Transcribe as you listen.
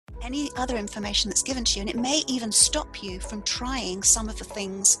any other information that's given to you. And it may even stop you from trying some of the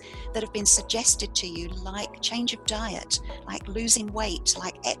things that have been suggested to you, like change of diet, like losing weight,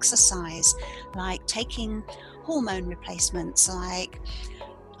 like exercise, like taking hormone replacements, like,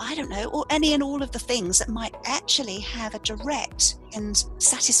 I don't know, or any and all of the things that might actually have a direct and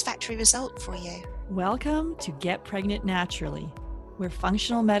satisfactory result for you. Welcome to Get Pregnant Naturally, where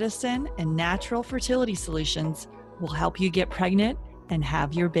functional medicine and natural fertility solutions will help you get pregnant and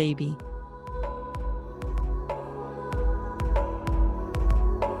have your baby.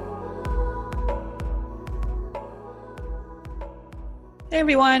 Hey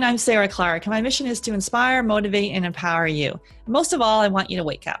everyone, I'm Sarah Clark, and my mission is to inspire, motivate, and empower you. Most of all, I want you to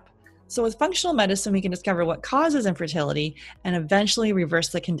wake up. So with functional medicine, we can discover what causes infertility and eventually reverse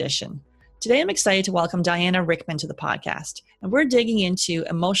the condition. Today, I'm excited to welcome Diana Rickman to the podcast, and we're digging into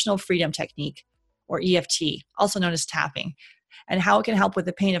emotional freedom technique, or EFT, also known as tapping, and how it can help with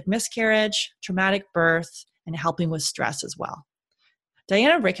the pain of miscarriage, traumatic birth, and helping with stress as well.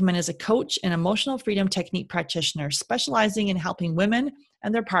 Diana Rickman is a coach and emotional freedom technique practitioner specializing in helping women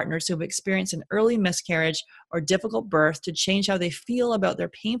and their partners who have experienced an early miscarriage or difficult birth to change how they feel about their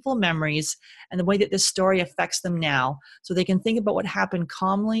painful memories and the way that this story affects them now, so they can think about what happened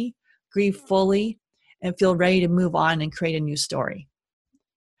calmly, grieve fully, and feel ready to move on and create a new story.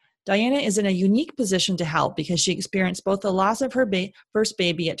 Diana is in a unique position to help because she experienced both the loss of her first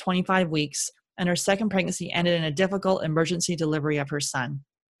baby at 25 weeks and her second pregnancy ended in a difficult emergency delivery of her son.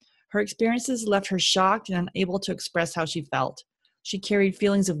 Her experiences left her shocked and unable to express how she felt. She carried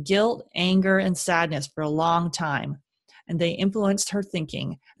feelings of guilt, anger, and sadness for a long time, and they influenced her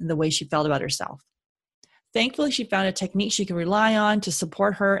thinking and the way she felt about herself. Thankfully, she found a technique she could rely on to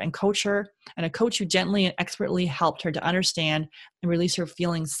support her and coach her, and a coach who gently and expertly helped her to understand and release her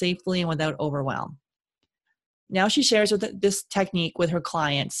feelings safely and without overwhelm. Now she shares this technique with her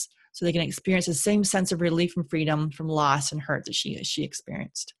clients so they can experience the same sense of relief and freedom from loss and hurt that she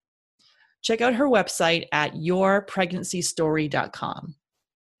experienced. Check out her website at yourpregnancystory.com.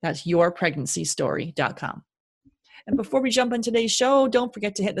 That's yourpregnancystory.com. And before we jump into today's show, don't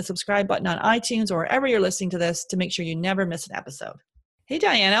forget to hit the subscribe button on iTunes or wherever you're listening to this to make sure you never miss an episode. Hey,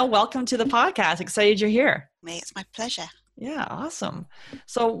 Diana, welcome to the podcast. Excited you're here. It's my pleasure. Yeah, awesome.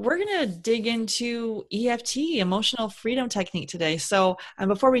 So we're going to dig into EFT, emotional freedom technique today. So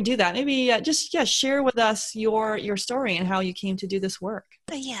before we do that, maybe just share with us your story and how you came to do this work.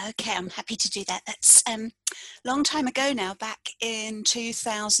 Okay, I'm happy to do that. That's a long time ago now, back in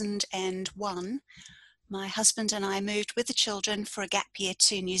 2001. My husband and I moved with the children for a gap year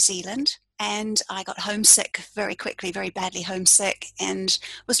to New Zealand, and I got homesick very quickly, very badly homesick, and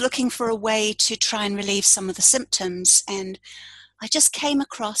was looking for a way to try and relieve some of the symptoms. And I just came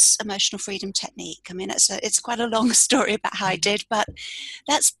across emotional freedom technique. I mean, it's quite a long story about how I did, but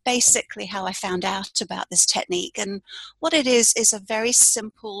that's basically how I found out about this technique. And what it is a very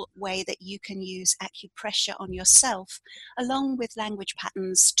simple way that you can use acupressure on yourself, along with language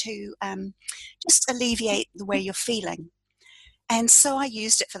patterns to just alleviate the way you're feeling. And so I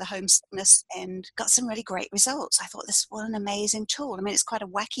used it for the homesickness and got some really great results. I thought, this was an amazing tool. I mean, it's quite a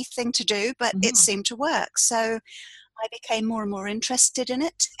wacky thing to do, but it seemed to work. So I became more and more interested in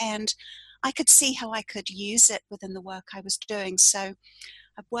it, and I could see how I could use it within the work I was doing. So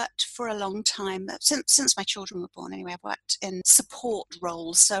I've worked for a long time, since my children were born anyway. I've worked in support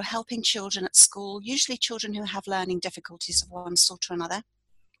roles, so helping children at school, usually children who have learning difficulties of one sort or another.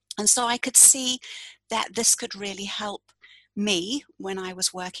 And so I could see that this could really help me when I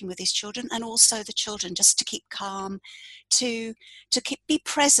was working with these children, and also the children, just to keep calm, to be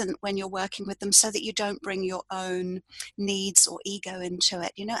present when you're working with them, so that you don't bring your own needs or ego into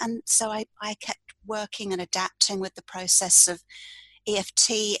it, And so I kept working and adapting with the process of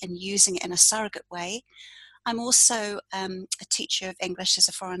EFT and using it in a surrogate way. I'm also a teacher of English as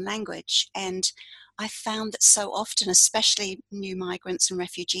a foreign language, and I found that so often, especially new migrants and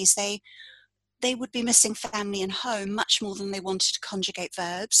refugees, they would be missing family and home much more than they wanted to conjugate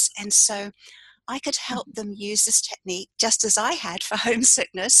verbs. And so I could help them use this technique, just as I had for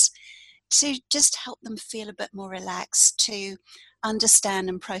homesickness, to just help them feel a bit more relaxed, to understand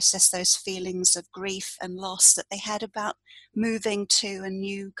and process those feelings of grief and loss that they had about moving to a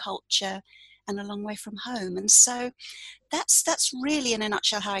new culture and a long way from home. And so that's really, in a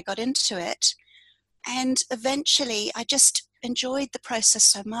nutshell, how I got into it. And eventually I just enjoyed the process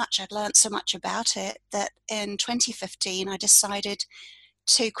so much, I'd learned so much about it, that in 2015 I decided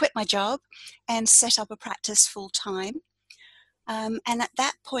to quit my job and set up a practice full time. And at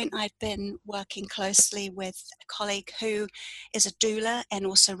that point I'd been working closely with a colleague who is a doula and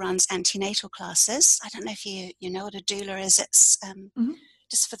also runs antenatal classes. I don't know if you know what a doula is. It's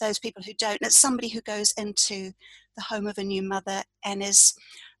just for those people who don't, it's somebody who goes into the home of a new mother and is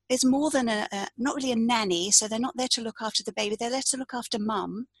more than not really a nanny, so they're not there to look after the baby, they're there to look after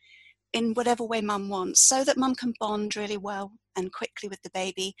mum in whatever way mum wants, so that mum can bond really well and quickly with the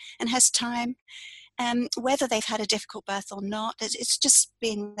baby and has time, whether they've had a difficult birth or not. It's just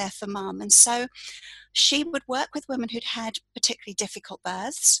being there for mum. And so she would work with women who'd had particularly difficult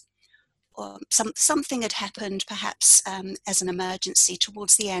births, or something had happened perhaps as an emergency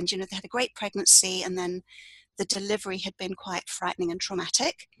towards the end. They had a great pregnancy and then the delivery had been quite frightening and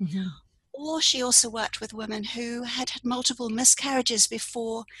traumatic. Mm-hmm. Or she also worked with women who had had multiple miscarriages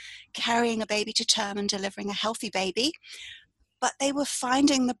before carrying a baby to term and delivering a healthy baby. But they were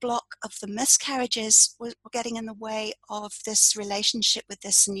finding the block of the miscarriages were getting in the way of this relationship with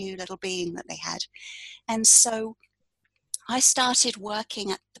this new little being that they had. And so I started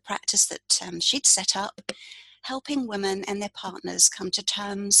working at the practice that she'd set up, helping women and their partners come to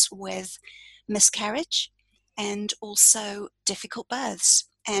terms with miscarriage and also difficult births.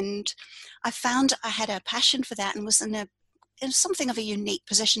 And I found I had a passion for that and was in something of a unique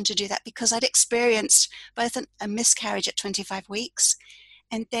position to do that, because I'd experienced both a miscarriage at 25 weeks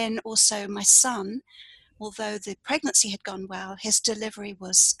and then also my son, although the pregnancy had gone well, his delivery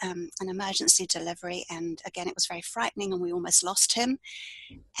was an emergency delivery, and again it was very frightening and we almost lost him.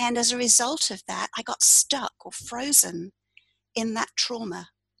 And as a result of that, I got stuck or frozen in that trauma.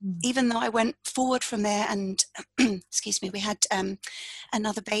 Even though I went forward from there and, excuse me, we had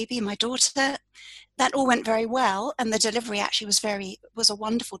another baby, my daughter, that all went very well. And the delivery actually was a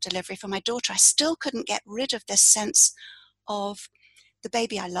wonderful delivery for my daughter. I still couldn't get rid of this sense of the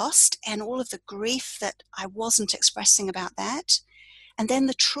baby I lost and all of the grief that I wasn't expressing about that. And then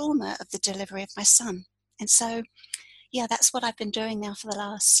the trauma of the delivery of my son. And so, yeah, that's what I've been doing now for the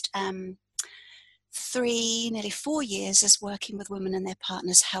last 3, nearly 4 years, is working with women and their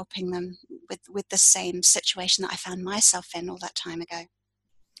partners, helping them with the same situation that I found myself in all that time ago.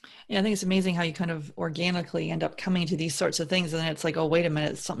 Yeah, I think it's amazing how you kind of organically end up coming to these sorts of things. And then it's like, oh, wait a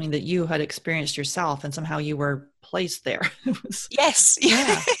minute, it's something that you had experienced yourself and somehow you were placed there. Yes.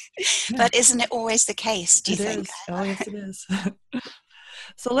 Yeah. But isn't it always the case, do you think? Oh, yes, it is.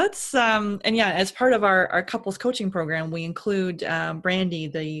 So let's, and yeah, as part of our couples coaching program, we include Brandy,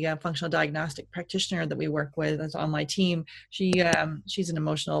 the functional diagnostic practitioner that we work with that's on my team. She's an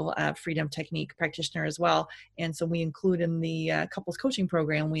emotional freedom technique practitioner as well. And so we include in the couples coaching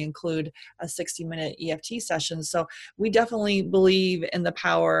program, we include a 60-minute EFT session. So we definitely believe in the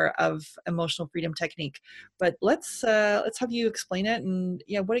power of emotional freedom technique. But let's have you explain it. And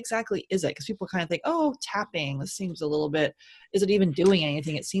yeah, what exactly is it? Because people kind of think, oh, tapping, this seems a little bit, is it even doing anything?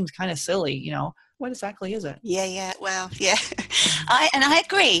 It seems kind of silly, what exactly is it? Yeah. Well, yeah. I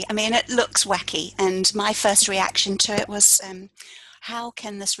agree. I mean, it looks wacky. And my first reaction to it was, how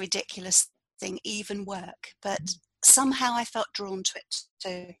can this ridiculous thing even work? But somehow I felt drawn to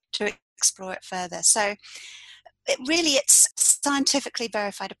it, to explore it further. So it's a scientifically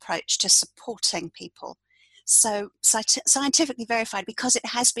verified approach to supporting people. So scientifically verified because it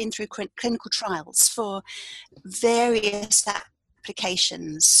has been through clinical trials for various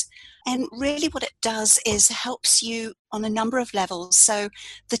applications. And really what it does is helps you on a number of levels. So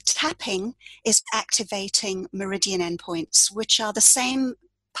the tapping is activating meridian endpoints, which are the same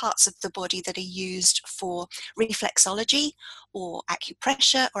parts of the body that are used for reflexology or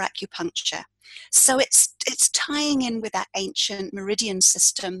acupressure or acupuncture. So it's tying in with that ancient meridian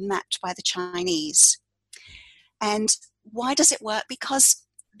system mapped by the Chinese. And why does it work? Because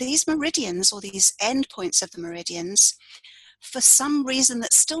these meridians, or these endpoints of the meridians, for some reason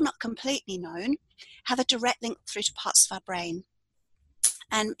that's still not completely known, have a direct link through to parts of our brain.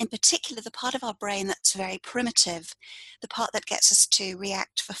 And in particular, the part of our brain that's very primitive, the part that gets us to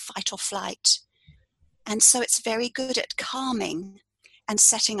react for fight or flight. And so it's very good at calming and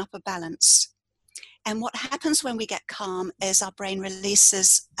setting up a balance. And what happens when we get calm is our brain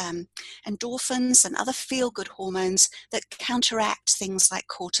releases endorphins and other feel-good hormones that counteract things like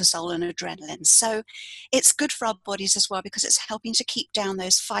cortisol and adrenaline. So it's good for our bodies as well, because it's helping to keep down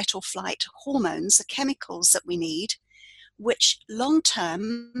those fight or flight hormones, the chemicals that we need, which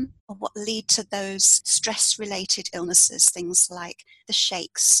long-term are what lead to those stress-related illnesses, things like the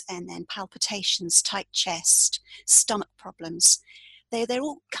shakes and then palpitations, tight chest, stomach problems. They're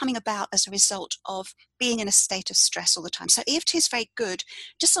all coming about as a result of being in a state of stress all the time. So EFT is very good,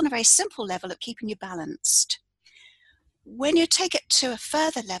 just on a very simple level of keeping you balanced. When you take it to a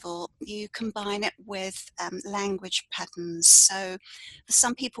further level, you combine it with language patterns. So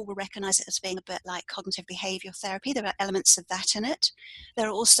some people will recognize it as being a bit like cognitive behavioral therapy. There are elements of that in it. There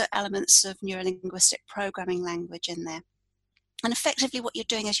are also elements of neurolinguistic programming language in there. And effectively what you're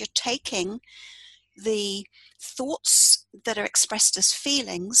doing is you're taking the thoughts that are expressed as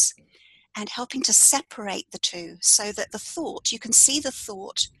feelings and helping to separate the two, so that the thought, you can see the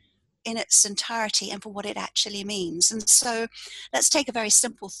thought in its entirety and for what it actually means. And so let's take a very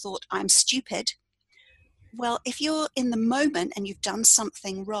simple thought, I'm stupid. Well, if you're in the moment and you've done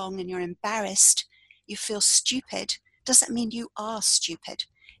something wrong and you're embarrassed, you feel stupid, does that mean you are stupid?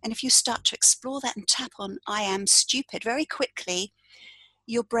 And if you start to explore that and tap on I am stupid, very quickly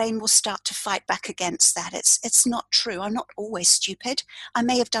your brain will start to fight back against that. It's not true. I'm not always stupid. I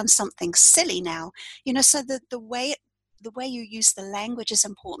may have done something silly now. So the way you use the language is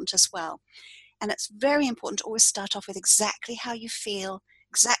important as well. And it's very important to always start off with exactly how you feel,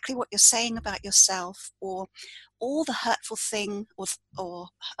 exactly what you're saying about yourself, or all the hurtful thing or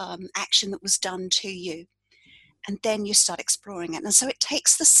action that was done to you. And then you start exploring it. And so it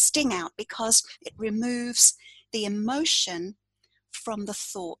takes the sting out because it removes the emotion from the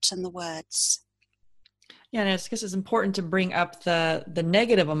thought and the words. Yeah, and I guess it's important to bring up the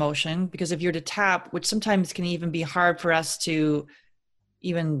negative emotion, because if you're to tap, which sometimes can even be hard for us to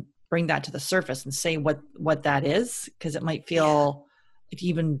even bring that to the surface and say what that is, because it might feel like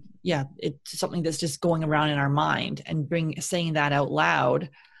it's something that's just going around in our mind, and saying that out loud.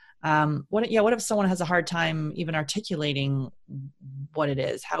 What if someone has a hard time even articulating what it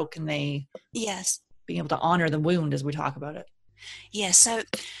is? How can they being able to honor the wound as we talk about it? So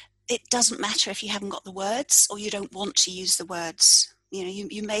it doesn't matter if you haven't got the words or you don't want to use the words.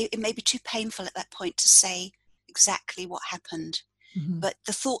 It may be too painful at that point to say exactly what happened. Mm-hmm. But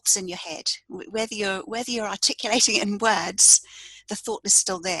the thought's in your head. Whether you're articulating it in words, the thought is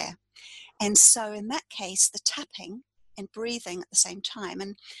still there. And so in that case, the tapping and breathing at the same time,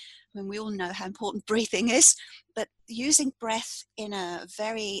 and when we all know how important breathing is, but using breath in a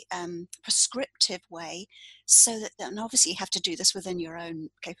very prescriptive way, so that, and obviously you have to do this within your own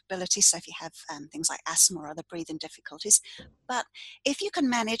capability, so if you have things like asthma or other breathing difficulties, but if you can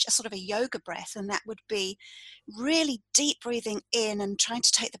manage a sort of a yoga breath, and that would be really deep breathing in and trying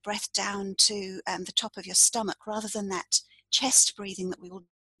to take the breath down to the top of your stomach, rather than that chest breathing that we will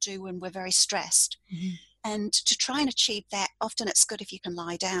do when we're very stressed. Mm-hmm. And to try and achieve that, often it's good if you can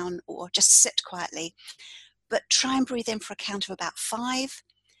lie down or just sit quietly. But try and breathe in for a count of about 5,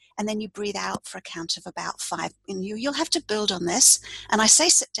 and then you breathe out for a count of about 5. And you'll have to build on this. And I say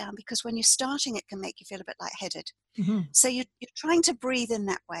sit down because when you're starting, it can make you feel a bit lightheaded. Mm-hmm. So you're trying to breathe in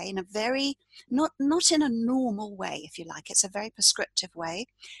that way, in a very, not in a normal way, if you like. It's a very prescriptive way.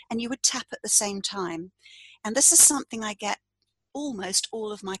 And you would tap at the same time. And this is something I get almost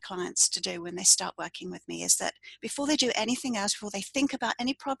all of my clients to do when they start working with me, is that before they do anything else, before they think about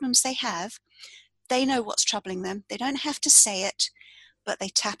any problems they have, they know what's troubling them. They don't have to say it, but they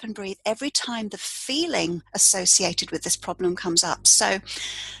tap and breathe every time the feeling associated with this problem comes up. So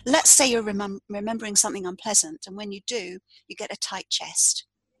let's say you're remembering something unpleasant, and when you do, you get a tight chest.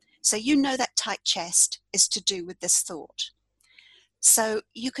 So you know that tight chest is to do with this thought. So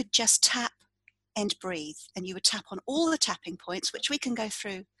you could just tap and breathe, and you would tap on all the tapping points, which we can go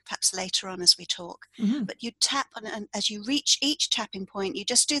through perhaps later on as we talk. Mm-hmm. But you tap on, and as you reach each tapping point, you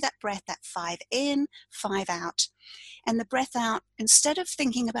just do that breath, that 5 in, 5 out. And the breath out, instead of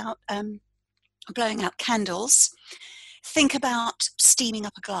thinking about blowing out candles, think about steaming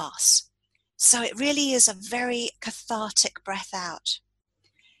up a glass. So it really is a very cathartic breath out.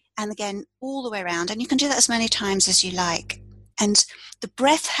 And again, all the way around. And you can do that as many times as you like. And the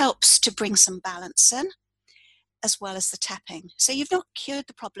breath helps to bring some balance in, as well as the tapping. So you've not cured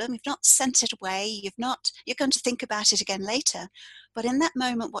the problem, you've not sent it away, you're going to think about it again later. But in that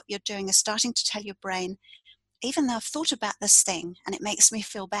moment, what you're doing is starting to tell your brain, even though I've thought about this thing and it makes me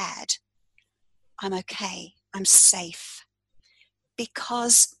feel bad, I'm okay, I'm safe.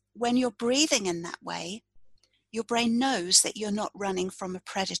 Because when you're breathing in that way, your brain knows that you're not running from a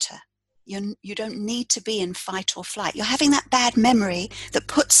predator. You don't need to be in fight or flight. You're having that bad memory that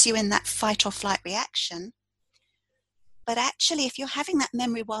puts you in that fight or flight reaction. But actually, if you're having that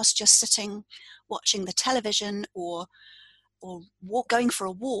memory whilst you're sitting, watching the television or going for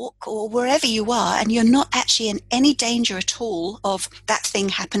a walk or wherever you are, and you're not actually in any danger at all of that thing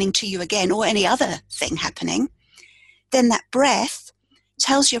happening to you again or any other thing happening, then that breath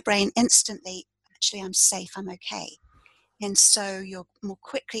tells your brain instantly, actually, I'm safe, I'm okay. And so you're more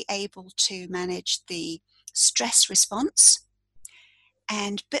quickly able to manage the stress response.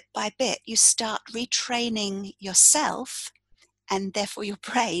 And bit by bit, you start retraining yourself and therefore your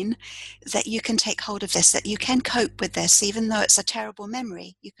brain that you can take hold of this, that you can cope with this. Even though it's a terrible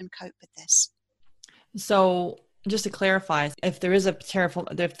memory, you can cope with this. So Just to clarify, if there is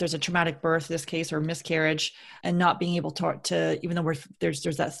if there's a traumatic birth, in this case, or miscarriage, and not being able to even though there's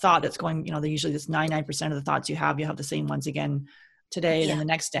that thought that's going, usually this 99% of the thoughts you have the same ones again today and then Yeah. the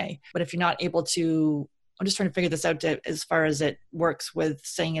next day. But if you're not able to, I'm just trying to figure this out as far as it works with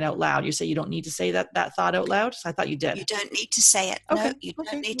saying it out loud. You say you don't need to say that thought out loud. So I thought you You did. don't need to say it. No, Okay. you don't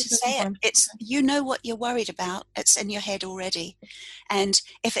Okay. need to Just say it. informed. It's, you know what you're worried about. It's in your head already. And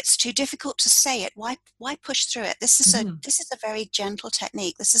if it's too difficult to say it, why push through it? Mm-hmm. This is a very gentle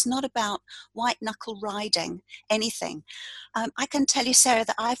technique. This is not about white knuckle riding anything. I can tell you, Sarah,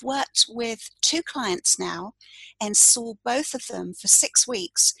 that I've worked with 2 clients now and saw both of them for 6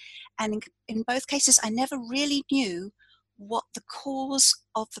 weeks. And in both cases, I never really knew what the cause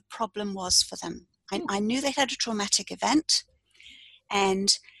of the problem was for them. I knew they had a traumatic event,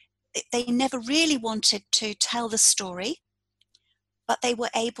 and they never really wanted to tell the story, but they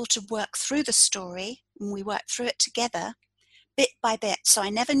were able to work through the story, and we worked through it together bit by bit. So I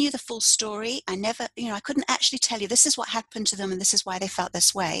never knew the full story. I couldn't actually tell you this is what happened to them and this is why they felt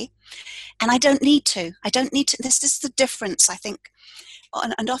this way. And I don't need to. This is the difference, I think.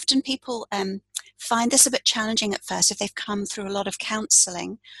 And often people find this a bit challenging at first if they've come through a lot of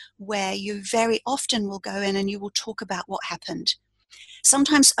counseling, where you very often will go in and you will talk about what happened,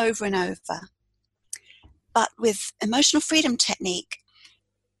 sometimes over and over. But with emotional freedom technique,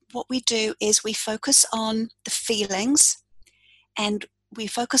 what we do is we focus on the feelings, and we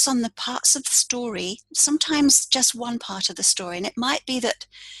focus on the parts of the story, sometimes just one part of the story. And it might be that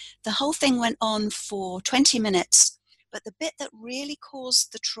the whole thing went on for 20 minutes, but the bit that really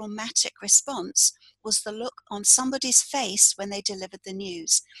caused the traumatic response was the look on somebody's face when they delivered the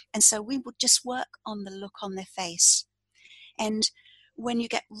news. And so we would just work on the look on their face. And when you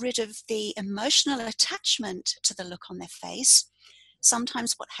get rid of the emotional attachment to the look on their face,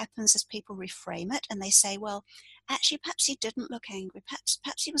 sometimes what happens is people reframe it and they say, well, actually, perhaps he didn't look angry.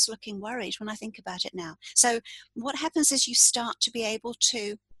 Perhaps he was looking worried when I think about it now. So what happens is you start to be able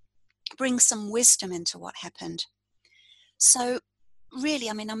to bring some wisdom into what happened. So really,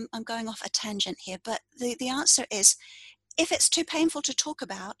 I mean, I'm going off a tangent here, but the answer is, if it's too painful to talk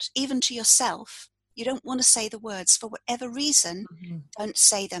about, even to yourself, you don't want to say the words for whatever reason, Mm-hmm. don't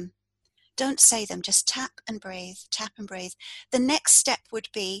say them. Don't say them. Just tap and breathe, tap and breathe. The next step would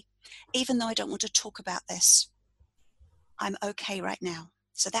be, even though I don't want to talk about this, I'm okay right now.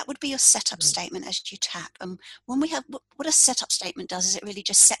 So that would be your setup statement as you tap. And when we have, what a setup statement does is it really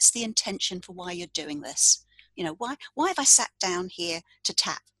just sets the intention for why you're doing this. Why have I sat down here to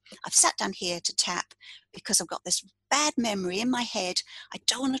tap? I've sat down here to tap because I've got this bad memory in my head. I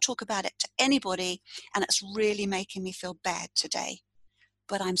don't want to talk about it to anybody, and it's really making me feel bad today.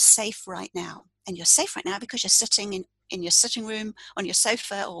 But I'm safe right now. And you're safe right now because you're sitting in your sitting room, on your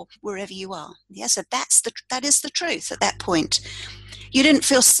sofa, or wherever you are. Yeah, so that is the truth at that point. You didn't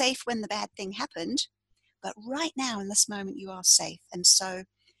feel safe when the bad thing happened, but right now in this moment you are safe. And so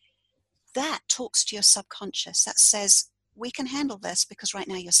that talks to your subconscious. That says, we can handle this because right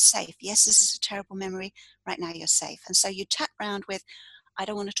now you're safe. Yes, this is a terrible memory. Right now you're safe. And so you tap around with, I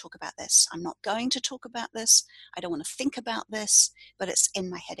don't want to talk about this. I'm not going to talk about this. I don't want to think about this, but it's in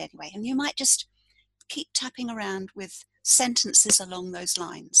my head anyway. And you might just keep tapping around with sentences along those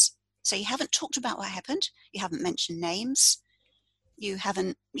lines. So you haven't talked about what happened. You haven't mentioned names. You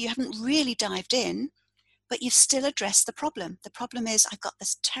haven't really dived in, but you've still addressed the problem. The problem is, I've got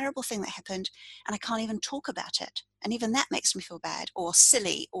this terrible thing that happened and I can't even talk about it. And even that makes me feel bad or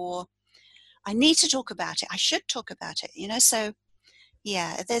silly, or I need to talk about it. I should talk about it, So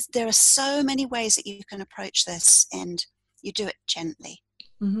yeah, there are so many ways that you can approach this, and you do it gently.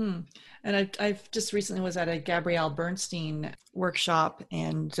 Mm-hmm. And I've just recently was at a Gabrielle Bernstein workshop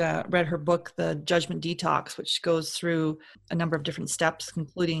and read her book, The Judgment Detox, which goes through a number of different steps,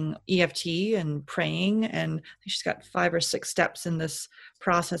 including EFT and praying. And I think she's got 5 or 6 steps in this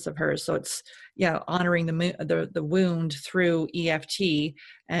process of hers. So it's, honoring the wound through EFT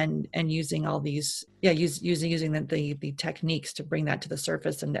and using all these, using the techniques to bring that to the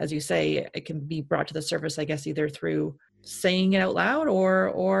surface. And as you say, it can be brought to the surface, I guess, either through saying it out loud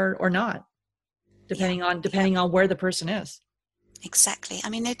or not, depending on where the person is. Exactly. I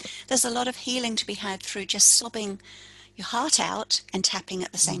mean, there's a lot of healing to be had through just sobbing your heart out and tapping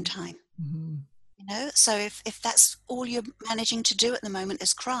at the same time. Mm-hmm. So if that's all you're managing to do at the moment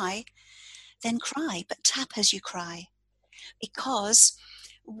is cry, then cry, but tap as you cry. Because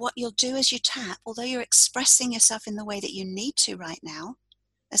what you'll do as you tap, although you're expressing yourself in the way that you need to right now,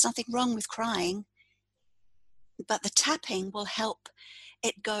 there's nothing wrong with crying, but the tapping will help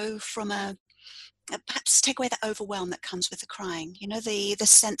it go from perhaps take away the overwhelm that comes with the crying. The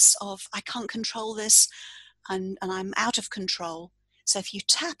sense of, I can't control this. and I'm out of control. So if you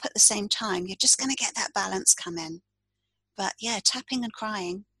tap at the same time, you're just going to get that balance come in. But yeah, tapping and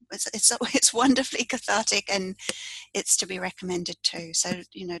crying, it's wonderfully cathartic, and it's to be recommended too. So,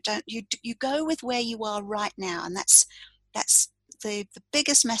 don't you go with where you are right now, and that's the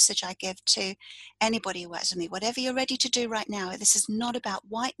biggest message I give to anybody who works with me. Whatever you're ready to do right now, this is not about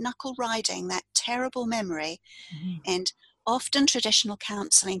white knuckle riding that terrible memory. Mm-hmm. And often traditional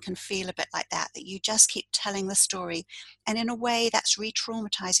counseling can feel a bit like that you just keep telling the story, and in a way that's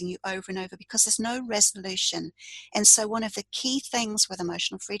re-traumatizing you over and over because there's no resolution. And so one of the key things with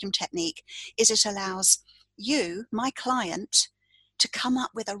emotional freedom technique is it allows you, my client, to come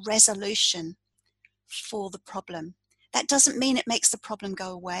up with a resolution for the problem. That doesn't mean it makes the problem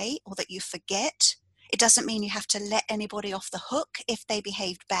go away or that you forget. It doesn't mean you have to let anybody off the hook if they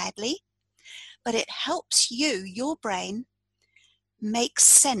behaved badly, but it helps you, your brain, make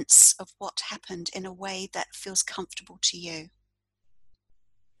sense of what happened in a way that feels comfortable to you.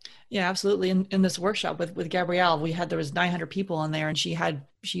 Yeah, absolutely. In this workshop with Gabrielle, there was 900 people in there, and she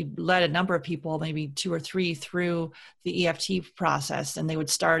led a number of people, maybe 2 or 3, through the EFT process. And they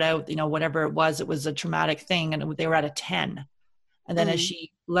would start out, whatever it was a traumatic thing, and they were at a 10. And then as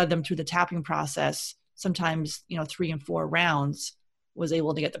she led them through the tapping process, sometimes, 3 and 4 rounds, was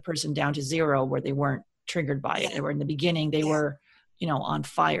able to get the person down to 0 where they weren't triggered by it. Or in the beginning, they were, on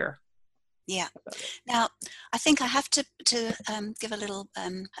fire. Yeah. Now, I think I have to give a little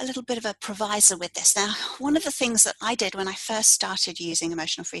bit of a proviso with this. Now, one of the things that I did when I first started using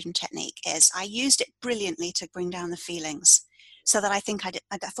emotional freedom technique is I used it brilliantly to bring down the feelings, so that I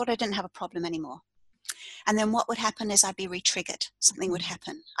thought I didn't have a problem anymore. And then what would happen is I'd be re-triggered. Something would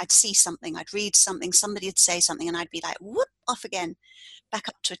happen. I'd see something. I'd read something. Somebody would say something, and I'd be like, whoop, off again, back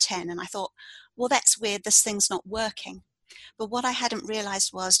up to a 10. And I thought, well, that's weird. This thing's not working. But what I hadn't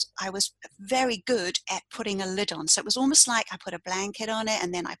realized was I was very good at putting a lid on. So it was almost like I put a blanket on it,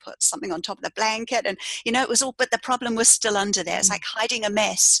 and then I put something on top of the blanket, and it was all, but the problem was still under there. It's like hiding a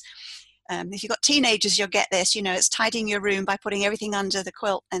mess. If you've got teenagers, you'll get this, it's tidying your room by putting everything under the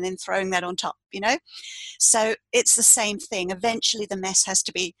quilt and then throwing that on top, So it's the same thing. Eventually the mess has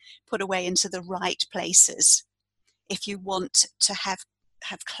to be put away into the right places if you want to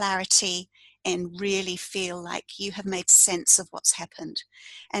have clarity and really feel like you have made sense of what's happened.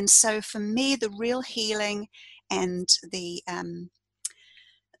 And so for me, the real healing and the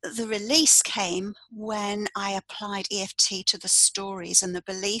release came when I applied EFT to the stories and the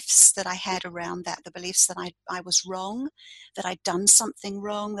beliefs that I had around that, the beliefs that I was wrong, that I'd done something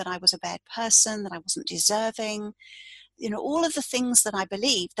wrong, that I was a bad person, that I wasn't deserving, all of the things that I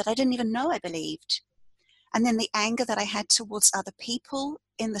believed that I didn't even know I believed. And then the anger that I had towards other people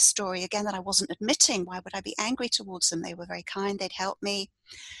in the story, again, that I wasn't admitting. Why would I be angry towards them? They were very kind, they'd helped me.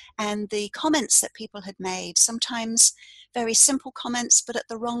 And the comments that people had made, sometimes very simple comments, but at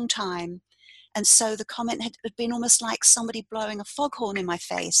the wrong time. And so the comment had been almost like somebody blowing a foghorn in my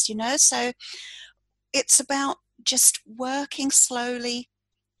face, So it's about just working slowly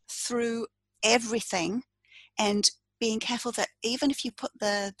through everything and being careful that even if you put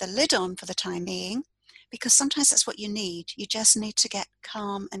the lid on for the time being, because sometimes that's what you need. You just need to get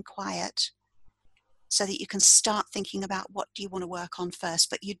calm and quiet so that you can start thinking about what do you want to work on first.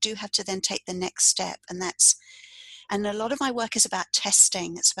 But you do have to then take the next step. And a lot of my work is about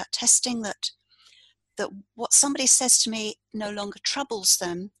testing. It's about testing that what somebody says to me no longer troubles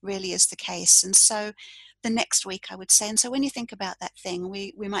them really is the case. And so the next week I would say, and so when you think about that thing,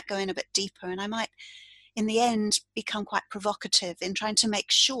 we might go in a bit deeper, and I might in the end become quite provocative in trying to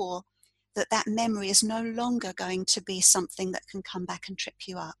make sure that memory is no longer going to be something that can come back and trip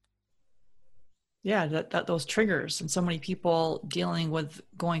you up. Yeah, that those triggers, and so many people dealing with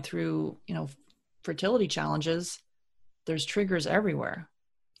going through, fertility challenges, there's triggers everywhere.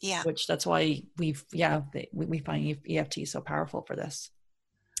 Yeah. Which that's why we find EFT so powerful for this.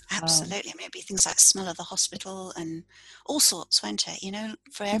 Absolutely. Maybe things like smell of the hospital and all sorts, won't it?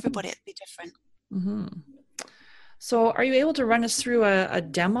 For everybody it'd be different. Mm-hmm. So are you able to run us through a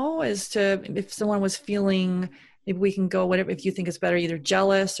demo as to if someone was feeling, maybe we can go whatever, if you think it's better, either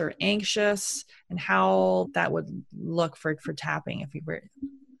jealous or anxious, and how that would look for tapping, if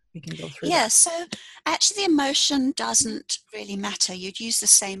we can go through that. Yeah, so actually the emotion doesn't really matter. You'd use the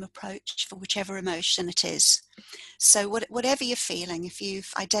same approach for whichever emotion it is. So whatever you're feeling, if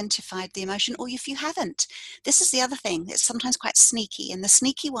you've identified the emotion or if you haven't, this is the other thing. It's sometimes quite sneaky, and the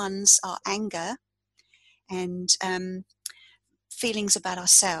sneaky ones are anger and feelings about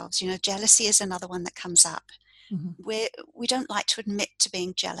ourselves. Jealousy is another one that comes up. Mm-hmm. We don't like to admit to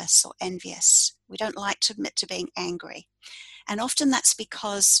being jealous or envious. We don't like to admit to being angry. And often that's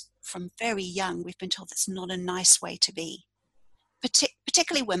because from very young, we've been told that's not a nice way to be.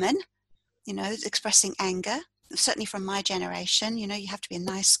 Particularly women, expressing anger, certainly from my generation, you have to be a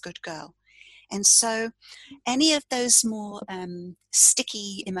nice, good girl. And so any of those more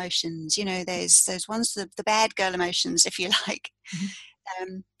sticky emotions, those ones, the bad girl emotions, if you like,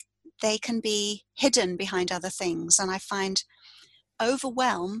 they can be hidden behind other things. And I find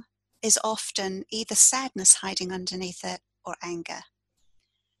overwhelm is often either sadness hiding underneath it or anger.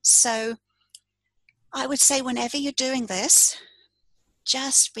 So I would say whenever you're doing this,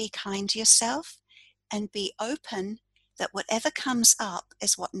 just be kind to yourself and be open that whatever comes up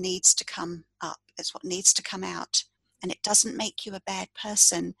is what needs to come up, is what needs to come out. And it doesn't make you a bad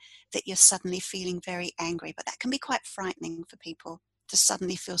person that you're suddenly feeling very angry. But that can be quite frightening for people to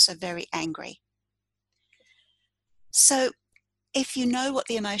suddenly feel so very angry. So if you know what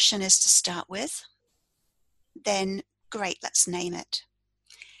the emotion is to start with, then great, let's name it.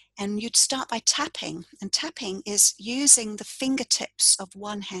 And you'd start by tapping. And tapping is using the fingertips of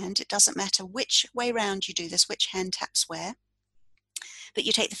one hand. It doesn't matter which way round you do this, which hand taps where. But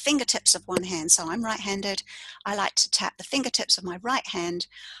you take the fingertips of one hand. So I'm right-handed. I like to tap the fingertips of my right hand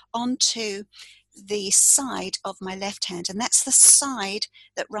onto the side of my left hand. And that's the side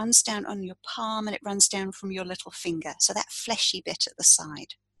that runs down on your palm, and it runs down from your little finger. So that fleshy bit at the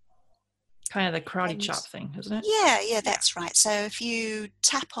side. Kind of the karate chop thing, isn't it? Yeah, that's right. So if you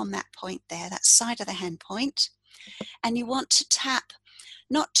tap on that point there, that side of the hand point, and you want to tap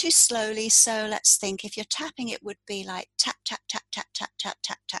not too slowly. So let's think, if you're tapping, it would be like tap, tap, tap, tap, tap, tap,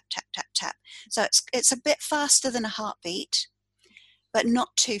 tap, tap, tap, tap, tap. So it's a bit faster than a heartbeat, but not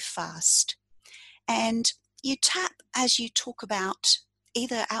too fast. And you tap as you talk about,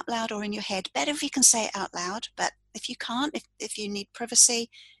 either out loud or in your head. Better if you can say it out loud, but if you can't, if you need privacy,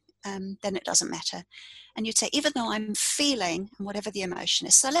 then it doesn't matter. And you'd say, even though I'm feeling, and whatever the emotion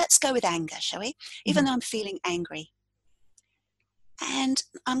is. So let's go with anger, shall we? Even though I'm feeling angry. And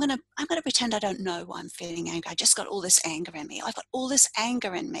I'm gonna pretend I don't know why I'm feeling angry. I just got all this anger in me. I've got all this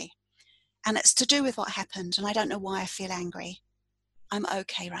anger in me. And it's to do with what happened, and I don't know why I feel angry. I'm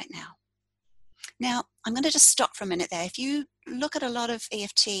okay right now. Now, I'm going to just stop for a minute there. If you look at a lot of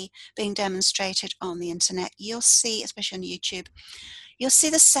EFT being demonstrated on the internet, you'll see, especially on YouTube, you'll see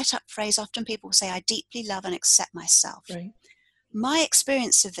the setup phrase. Often people will say, I deeply love and accept myself. Right. My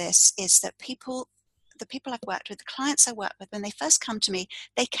experience of this is that the people I've worked with, the clients I work with, when they first come to me,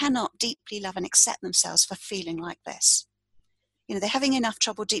 they cannot deeply love and accept themselves for feeling like this. They're having enough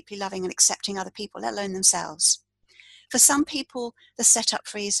trouble deeply loving and accepting other people, let alone themselves. For some people, the setup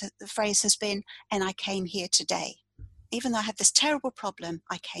phrase has been, and I came here today. Even though I had this terrible problem,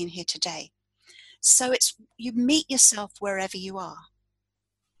 I came here today. So it's, you meet yourself wherever you are.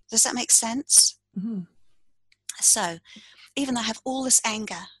 Does that make sense? Mm-hmm. So even though I have all this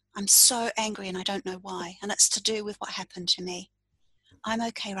anger, I'm so angry and I don't know why, and it's to do with what happened to me. I'm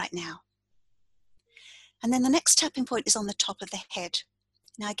okay right now. And then the next tapping point is on the top of the head.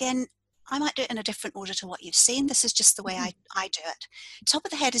 Now again, I might do it in a different order to what you've seen. This is just the way I do it. Top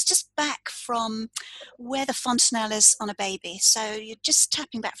of the head is just back from where the fontanelle is on a baby. So you're just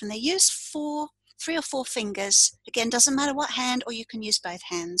tapping back from there. Use 3 or 4 fingers. Again, doesn't matter what hand, or you can use both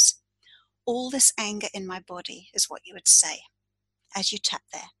hands. All this anger in my body is what you would say as you tap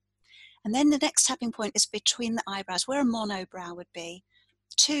there. And then the next tapping point is between the eyebrows, where a monobrow would be.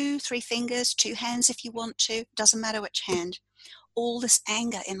 2, 3 fingers, 2 hands if you want to. Doesn't matter which hand. All this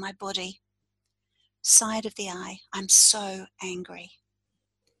anger in my body. Side of the eye, I'm so angry.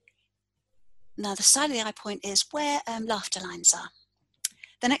 Now the side of the eye point is where laughter lines are.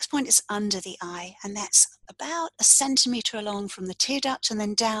 The next point is under the eye, and that's about 1 centimetre along from the tear duct and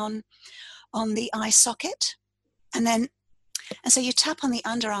then down on the eye socket. And so you tap on the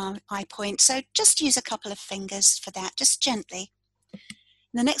under eye point. So just use a couple of fingers for that, just gently.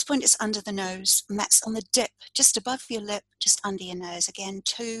 The next point is under the nose, and that's on the dip, just above your lip, just under your nose. Again,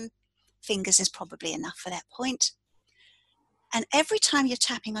 2 fingers is probably enough for that point. And every time you're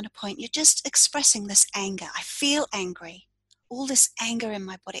tapping on a point, you're just expressing this anger. I feel angry. All this anger in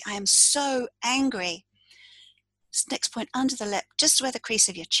my body. I am so angry. This next point under the lip, just where the crease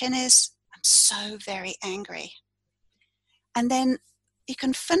of your chin is. I'm so very angry. And then you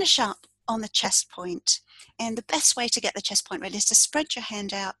can finish up on the chest point. And the best way to get the chest point really is to spread your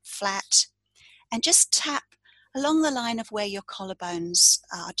hand out flat and just tap along the line of where your collarbones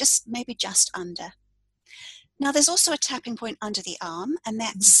are, maybe just under. Now there's also a tapping point under the arm, and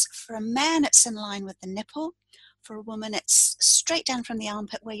that's, for a man, it's in line with the nipple. For a woman, it's straight down from the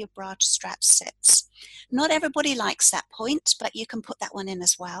armpit where your bra strap sits. Not everybody likes that point, but you can put that one in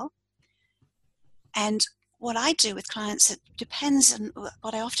as well. And what I do with clients, it depends on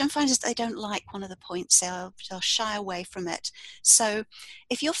what I often find is they don't like one of the points. They'll shy away from it. So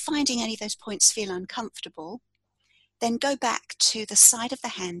if you're finding any of those points feel uncomfortable, then go back to the side of the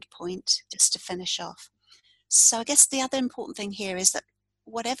hand point just to finish off. So I guess the other important thing here is that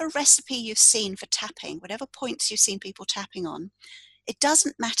whatever recipe you've seen for tapping, whatever points you've seen people tapping on, it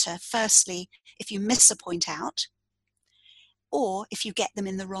doesn't matter, firstly, if you miss a point out or if you get them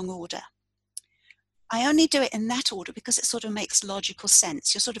in the wrong order. I only do it in that order because it sort of makes logical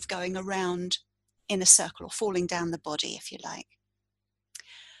sense. You're sort of going around in a circle or falling down the body, if you like.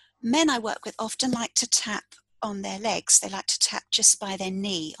 Men I work with often like to tap on their legs. They like to tap just by their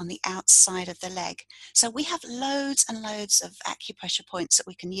knee on the outside of the leg. So we have loads and loads of acupressure points that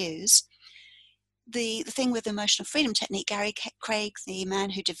we can use. The thing with the emotional freedom technique, Gary Craig, the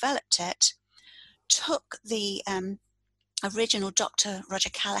man who developed it, took the original Dr. Roger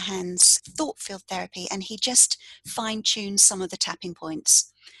Callahan's thought field therapy, and he just fine-tuned some of the tapping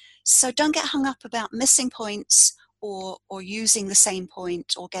points. So don't get hung up about missing points or using the same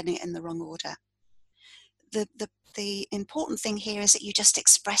point or getting it in the wrong order. The important thing here is that you just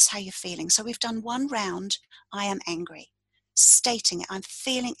express how you're feeling. So we've done one round, I am angry, stating it, I'm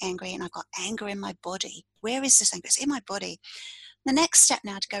feeling angry and I've got anger in my body. Where is this anger? It's in my body. The next step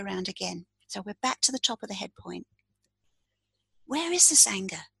now to go around again. So we're back to the top of the head point. Where is this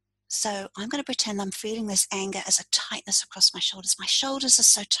anger? So I'm going to pretend I'm feeling this anger as a tightness across my shoulders. My shoulders are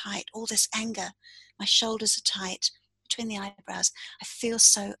so tight, all this anger. My shoulders are tight between the eyebrows. I feel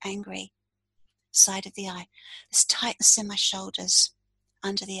so angry. Side of the eye. This tightness in my shoulders,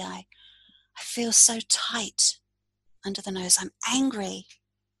 under the eye. I feel so tight under the nose. I'm angry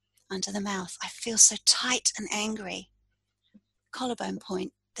under the mouth. I feel so tight and angry. Collarbone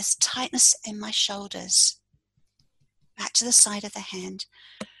point. This tightness in my shoulders. Back to the side of the hand.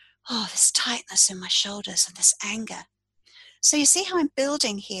 Oh, this tightness in my shoulders and this anger. So you see how I'm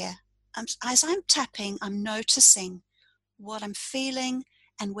building here. As I'm tapping, I'm noticing what I'm feeling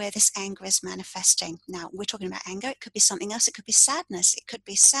and where this anger is manifesting. Now, we're talking about anger. It could be something else. It could be sadness. It could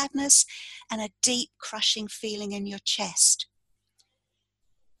be sadness and a deep crushing feeling in your chest.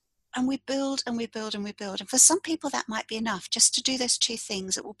 And we build and we build and we build. And for some people, that might be enough just to do those two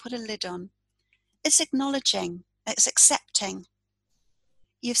things that will put a lid on. It's acknowledging. It's accepting.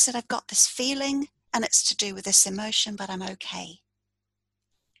 You've said, I've got this feeling and it's to do with this emotion, but I'm okay.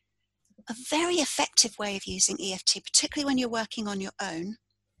 A very effective way of using EFT, particularly when you're working on your own,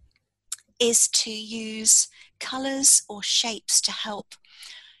 is to use colors or shapes to help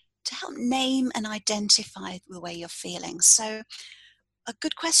name and identify the way you're feeling. So a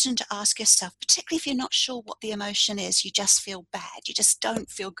good question to ask yourself, particularly if you're not sure what the emotion is, you just feel bad, you just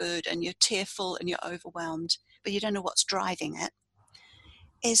don't feel good and you're tearful and you're overwhelmed, but you don't know what's driving it,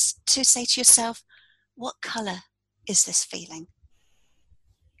 is to say to yourself, what color is this feeling?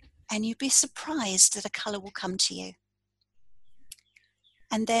 And you'd be surprised that a color will come to you.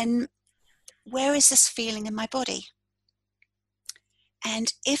 And then, where is this feeling in my body?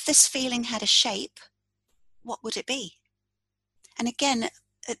 And if this feeling had a shape, what would it be? And again,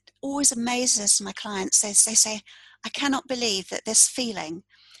 it always amazes my clients. They say, I cannot believe that this feeling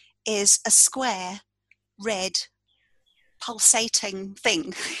is a square, red, pulsating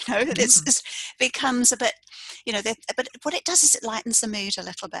thing. It becomes a bit, but what it does is it lightens the mood a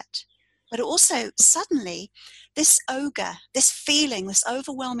little bit. But also, suddenly, this ogre, this feeling, this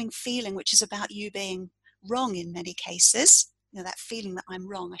overwhelming feeling, which is about you being wrong in many cases, that feeling that I'm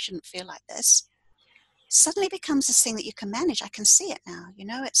wrong, I shouldn't feel like this, suddenly becomes this thing that you can manage. I can see it now.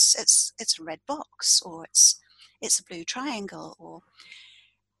 It's a red box, or it's a blue triangle,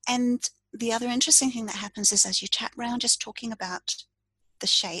 and the other interesting thing that happens is as you tap around, just talking about the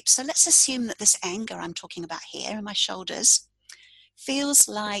shape. So let's assume that this anger I'm talking about here in my shoulders feels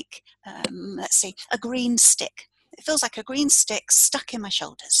like, let's see, a green stick. It feels like a green stick stuck in my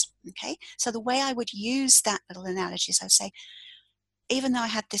shoulders, okay? So the way I would use that little analogy is I would say, even though I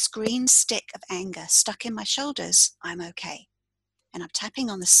had this green stick of anger stuck in my shoulders, I'm okay. And I'm tapping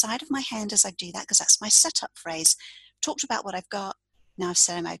on the side of my hand as I do that, because that's my setup phrase. Talked about what I've got, now I've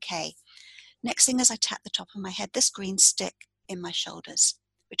said I'm okay. Next thing is I tap the top of my head, this green stick in my shoulders,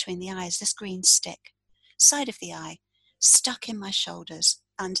 between the eyes, this green stick, side of the eye, stuck in my shoulders,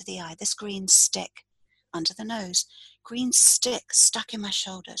 under the eye, this green stick, under the nose, green stick stuck in my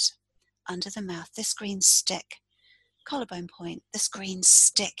shoulders, under the mouth, this green stick, collarbone point, this green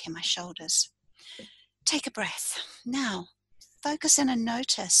stick in my shoulders. Take a breath. Now, focus in and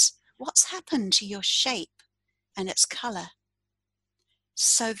notice what's happened to your shape and its color.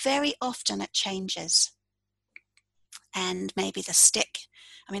 So very often it changes. And maybe the stick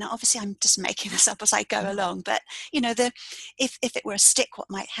I mean, obviously I'm just making this up as I go along, but if it were a stick, what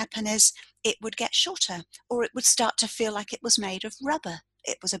might happen is it would get shorter, or it would start to feel like it was made of rubber.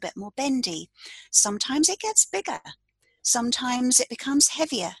 It was a bit more bendy. Sometimes it gets bigger. Sometimes it becomes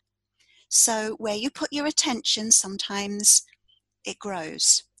heavier. So where you put your attention, sometimes it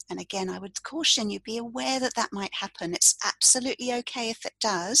grows. And again, I would caution you, be aware that that might happen. It's absolutely okay if it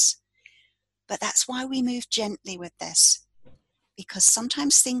does, but that's why we move gently with this, because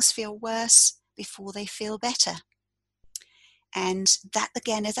sometimes things feel worse before they feel better. And that,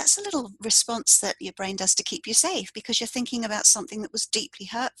 again, that's a little response that your brain does to keep you safe, because you're thinking about something that was deeply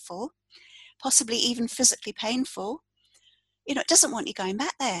hurtful, possibly even physically painful. It doesn't want you going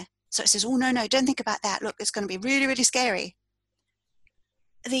back there. So it says, oh, no, don't think about that. Look, it's going to be really, really scary.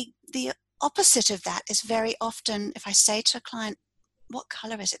 The opposite of that is very often, if I say to a client, what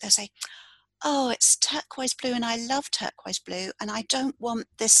color is it? They'll say, oh, it's turquoise blue, and I love turquoise blue, and I don't want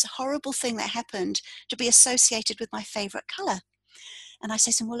this horrible thing that happened to be associated with my favorite color. And I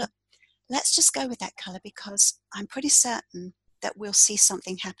say to them, well, look, let's just go with that color, because I'm pretty certain that we'll see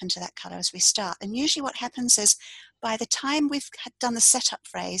something happen to that color as we start. And usually what happens is, by the time we've done the setup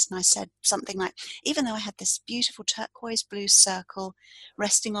phrase, and I said something like, even though I had this beautiful turquoise blue circle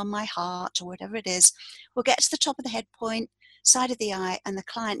resting on my heart, or whatever it is, we'll get to the top of the head point, side of the eye, and the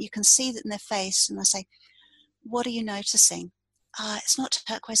client, you can see that in their face, and I say, what are you noticing? It's not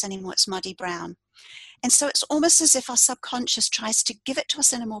turquoise anymore, it's muddy brown. And so it's almost as if our subconscious tries to give it to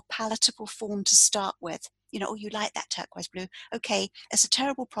us in a more palatable form to start with. Oh, you like that turquoise blue. Okay, it's a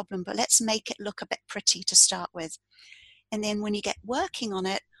terrible problem, but let's make it look a bit pretty to start with. And then when you get working on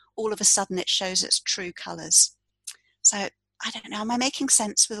it, all of a sudden it shows its true colors. So I don't know, am I making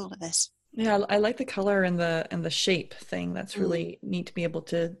sense with all of this? Yeah, I like the color and the shape thing. That's really neat to be able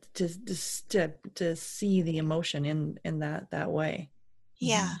to see the emotion in that way.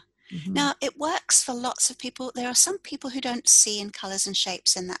 Yeah. Mm-hmm. Now, it works for lots of people. There are some people who don't see in colors and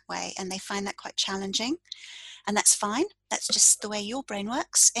shapes in that way, and they find that quite challenging. And that's fine. That's just the way your brain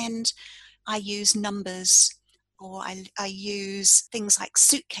works. And I use numbers, or I use things like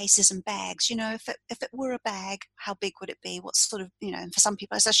suitcases and bags. If it were a bag, how big would it be? What sort of, and for some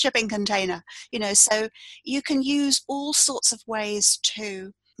people it's a shipping container, so you can use all sorts of ways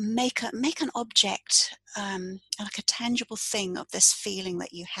to make an object, like a tangible thing of this feeling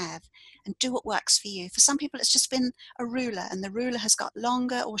that you have, and do what works for you. For some people it's just been a ruler, and the ruler has got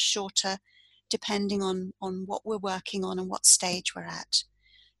longer or shorter depending on what we're working on and what stage we're at,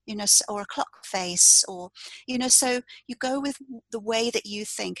 or a clock face, or, so you go with the way that you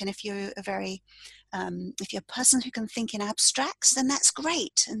think. And if you're if you're a person who can think in abstracts, then that's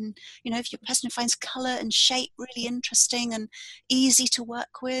great. And, if you're a person who finds color and shape really interesting and easy to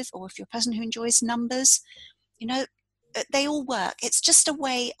work with, or if you're a person who enjoys numbers, they all work. It's just a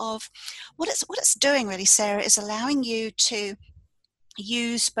way of what it's doing really, Sarah, is allowing you to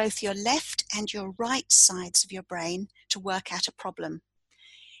use both your left and your right sides of your brain to work out a problem.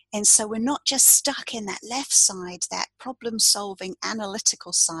 And so we're not just stuck in that left side, that problem-solving,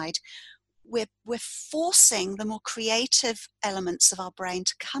 analytical side. We're forcing the more creative elements of our brain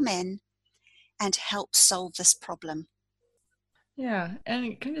to come in and help solve this problem. Yeah,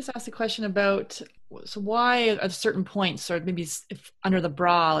 and can I just ask a question about, so why at certain points, or maybe if under the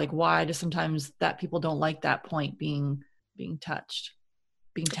bra, like why do sometimes that people don't like that point being touched,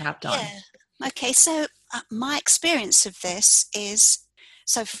 being tapped on? Yeah. Okay, so my experience of this is,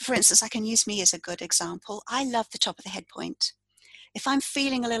 so for instance, I can use me as a good example. I love the top of the head point. If I'm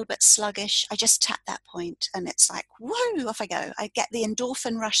feeling a little bit sluggish, I just tap that point and it's like, whoa, off I go. I get the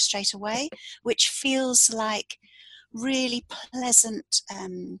endorphin rush straight away, which feels like really pleasant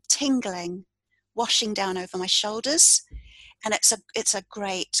tingling washing down over my shoulders. And it's a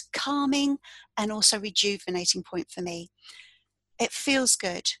great calming and also rejuvenating point for me. It feels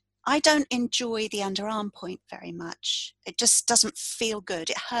good. I don't enjoy the underarm point very much. It just doesn't feel good.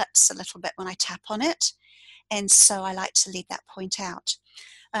 It hurts a little bit when I tap on it. And so I like to leave that point out.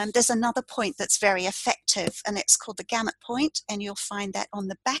 There's another point that's very effective, and it's called the gamut point, and you'll find that on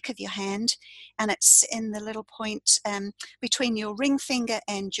the back of your hand, and it's in the little point between your ring finger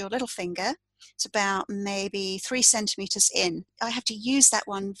and your little finger. It's about maybe 3 centimeters in. I have to use that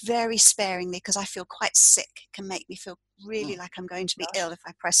one very sparingly because I feel quite sick. It can make me feel really like I'm going to be ill if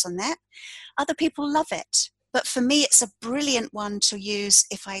I press on that. Other people love it, but for me it's a brilliant one to use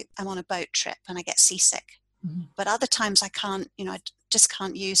if I am on a boat trip and I get seasick. Mm-hmm. But other times I can't, I just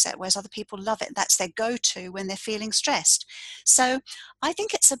can't use it, whereas other people love it. That's their go-to when they're feeling stressed. So I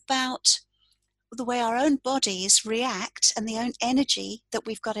think it's about the way our own bodies react and the own energy that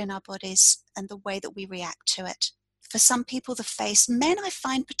we've got in our bodies and the way that we react to it. For some people, the face, men I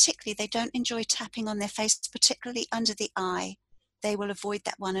find particularly, they don't enjoy tapping on their face, particularly under the eye. They will avoid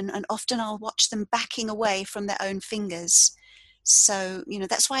that one. And often I'll watch them backing away from their own fingers. So,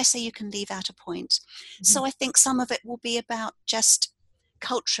 that's why I say you can leave out a point. Mm-hmm. So I think some of it will be about just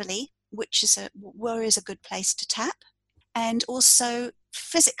culturally, where is a good place to tap. And also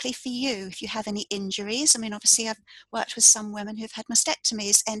physically for you, if you have any injuries. I mean, obviously I've worked with some women who've had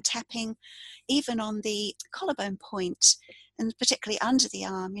mastectomies, and tapping even on the collarbone point, and particularly under the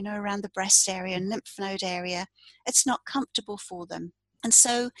arm, around the breast area and lymph node area, it's not comfortable for them. And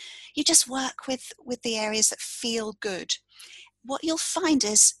so you just work with the areas that feel good. What you'll find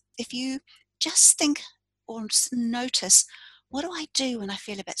is, if you just think or notice, what do I do when I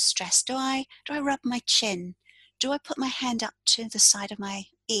feel a bit stressed? Do I rub my chin? Do I put my hand up to the side of my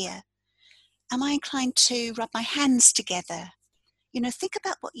ear? Am I inclined to rub my hands together? Think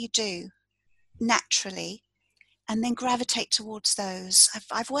about what you do naturally, and then gravitate towards those.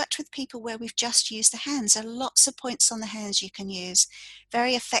 I've worked with people where we've just used the hands. There are lots of points on the hands you can use.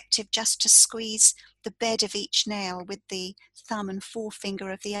 Very effective just to squeeze the bed of each nail with the thumb and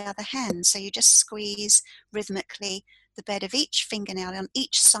forefinger of the other hand. So you just squeeze rhythmically the bed of each fingernail on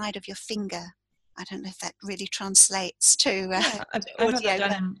each side of your finger. I don't know if that really translates to I've had audio. that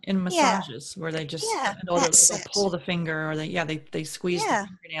done in massages where they just that's they'll it. pull the finger, or they squeeze the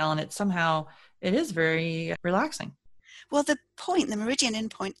fingernail, and it is very relaxing. Well, the meridian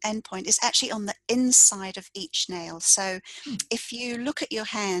endpoint is actually on the inside of each nail. So if you look at your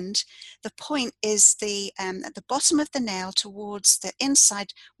hand, the point is at the bottom of the nail towards the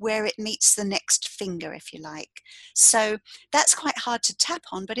inside where it meets the next finger, if you like. So that's quite hard to tap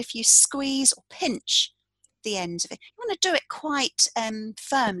on, but if you squeeze or pinch the ends of it, you want to do it quite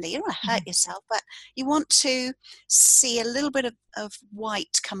firmly. You don't want to hurt yourself, but you want to see a little bit of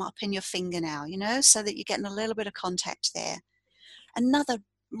white come up in your fingernail, so that you're getting a little bit of contact there. Another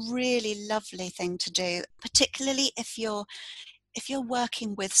really lovely thing to do, particularly if you're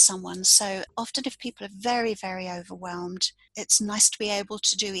working with someone. So often if people are very, very overwhelmed, it's nice to be able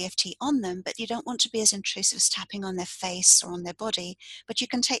to do EFT on them, but you don't want to be as intrusive as tapping on their face or on their body. But you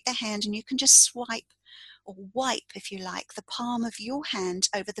can take their hand and you can just swipe or wipe, if you like, the palm of your hand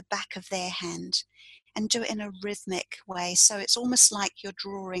over the back of their hand, and do it in a rhythmic way. So it's almost like you're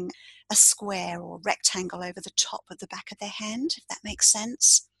drawing a square or rectangle over the top of the back of their hand, if that makes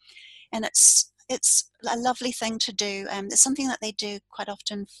sense. And it's a lovely thing to do. It's something that they do quite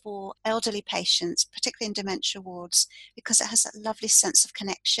often for elderly patients, particularly in dementia wards, because it has that lovely sense of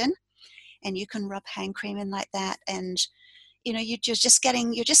connection. And you can rub hand cream in like that, and you're just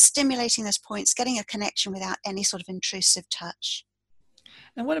stimulating those points, getting a connection without any sort of intrusive touch.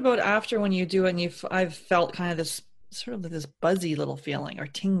 And what about after, when you do it and I've felt kind of this sort of this buzzy little feeling or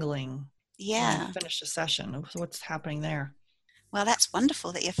tingling? Yeah. When you finish a session, so what's happening there? Well, that's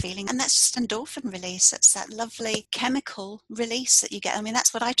wonderful that you're feeling, and that's just endorphin release. It's that lovely chemical release that you get. I mean,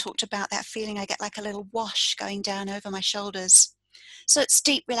 that's what I talked about, that feeling I get like a little wash going down over my shoulders. So it's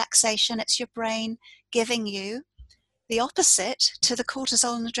deep relaxation. It's your brain giving you the opposite to the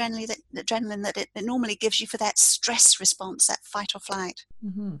cortisol and adrenaline that it normally gives you for that stress response, that fight or flight.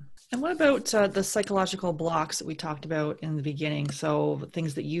 Mm-hmm. And what about the psychological blocks that we talked about in the beginning? So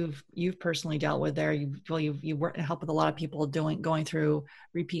things that you've personally dealt with there. You work and help with a lot of people going through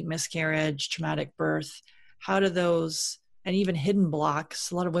repeat miscarriage, traumatic birth. How do those, and even hidden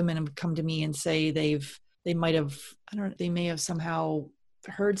blocks? A lot of women have come to me and say they may have somehow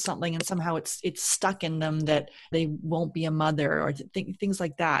heard something and somehow it's stuck in them that they won't be a mother, or things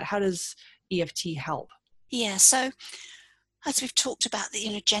like that. How does EFT help? Yeah, so as we've talked about,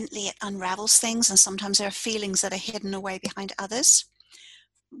 gently it unravels things, and sometimes there are feelings that are hidden away behind others.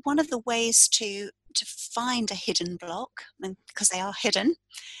 One of the ways to find a hidden block, and because they are hidden,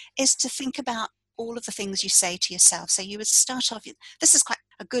 is to think about all of the things you say to yourself. So you would start off, this is quite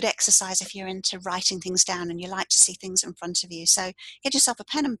a good exercise if you're into writing things down and you like to see things in front of you. So get yourself a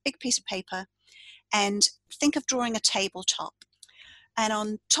pen and big piece of paper and think of drawing a tabletop. And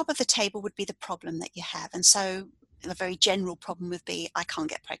on top of the table would be the problem that you have. And so a very general problem would be, I can't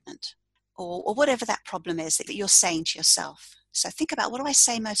get pregnant, or whatever that problem is that you're saying to yourself. So think about, what do I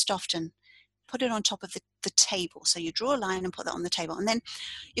say most often? Put it on top of the table. So you draw a line and put that on the table. And then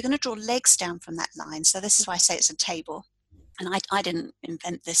you're going to draw legs down from that line. So this is why I say it's a table. And I didn't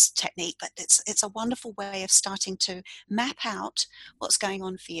invent this technique, but it's a wonderful way of starting to map out what's going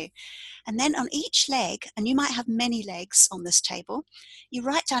on for you. And then on each leg, and you might have many legs on this table, you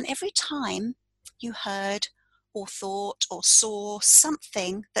write down every time you heard or thought or saw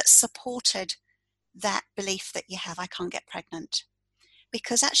something that supported that belief that you have, I can't get pregnant.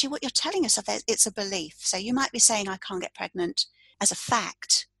 because actually what you're telling yourself, it's a belief. So you might be saying, I can't get pregnant as a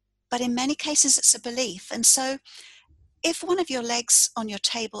fact, but in many cases it's a belief. And so if one of your legs on your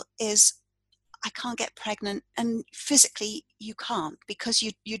table is, I can't get pregnant, and physically you can't because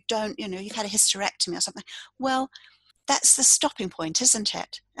you don't, you've had a hysterectomy or something, well, that's the stopping point, isn't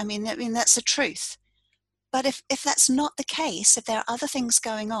it? I mean that's the truth. But if that's not the case, if there are other things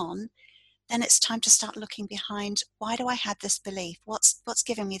going on, then it's time to start looking behind, why do I have this belief? What's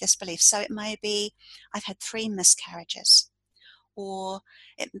giving me this belief? So it may be, I've had 3 miscarriages, or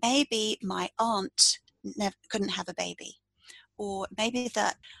it may be my aunt couldn't have a baby, or maybe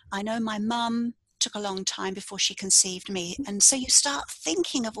that I know my mum took a long time before she conceived me. And so you start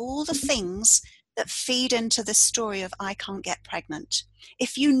thinking of all the things that feed into this story of I can't get pregnant.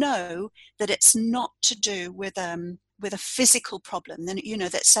 If you know that it's not to do with a physical problem, then you know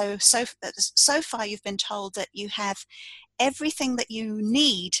that so far you've been told that you have everything that you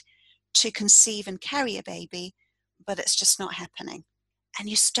need to conceive and carry a baby, but it's just not happening. And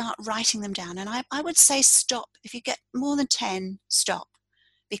you start writing them down. And I would say stop. If you get more than 10, stop,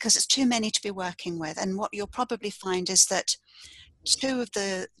 because it's too many to be working with. And what you'll probably find is that two of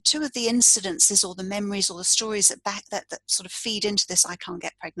the incidences or the memories or the stories that sort of feed into this I can't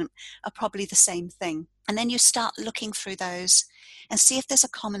get pregnant are probably the same thing. And then you start looking through those and see if there's a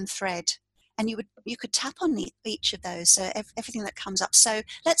common thread. And you could tap on each of those, everything that comes up. So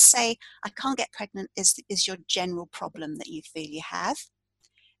let's say I can't get pregnant is your general problem that you feel you have,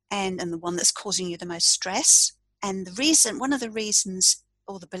 and the one that's causing you the most stress. And one of the reasons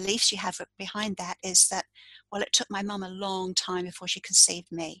or the beliefs you have behind that is that, well, it took my mum a long time before she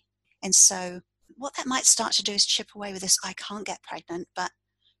conceived me. And so what that might start to do is chip away with this, I can't get pregnant, but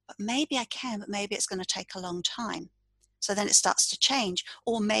maybe I can, but maybe it's going to take a long time. So then it starts to change.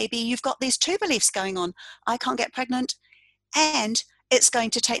 Or maybe you've got these 2 beliefs going on, I can't get pregnant, and it's going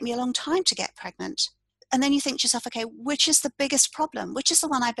to take me a long time to get pregnant. And then you think to yourself, okay, which is the biggest problem? Which is the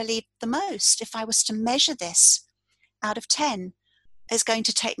one I believe the most? If I was to measure this out of 10, it's going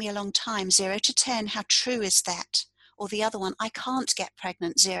to take me a long time. 0 to 10, how true is that? Or the other one, I can't get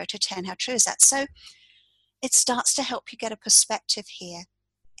pregnant. 0 to 10, how true is that? So it starts to help you get a perspective here.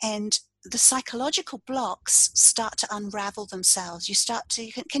 And the psychological blocks start to unravel themselves.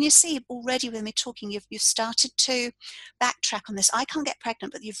 Can you see already with me talking, you've started to backtrack on this. I can't get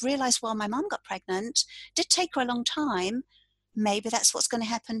pregnant, but you've realized, well, my mum got pregnant, did take her a long time, maybe that's what's going to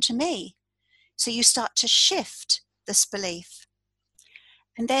happen to me. So you start to shift this belief.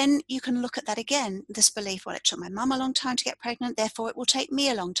 And then you can look at that again, this belief, well, it took my mum a long time to get pregnant, therefore it will take me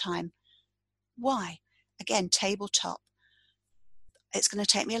a long time. Why? Again, tabletop. It's going to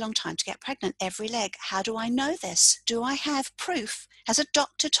take me a long time to get pregnant. Every leg. How do I know this? Do I have proof? Has a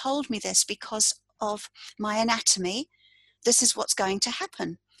doctor told me this because of my anatomy? This is what's going to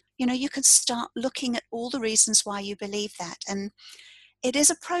happen. You can start looking at all the reasons why you believe that. And it is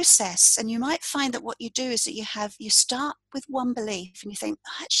a process. And you might find that what you do is that you start with one belief and you think,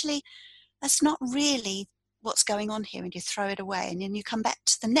 actually, that's not really what's going on here. And you throw it away. And then you come back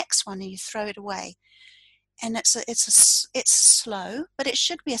to the next one and you throw it away. And it's slow, but it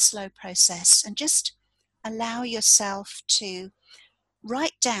should be a slow process. And just allow yourself to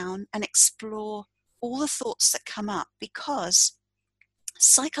write down and explore all the thoughts that come up, because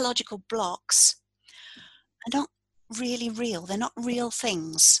psychological blocks are not really real. They're not real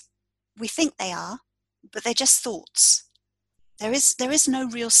things. We think they are, but they're just thoughts. There is no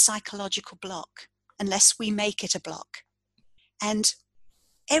real psychological block unless we make it a block. And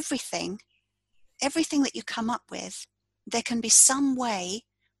everything that you come up with, there can be some way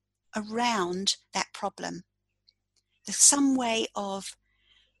around that problem. There's some way of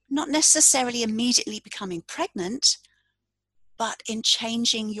not necessarily immediately becoming pregnant, but in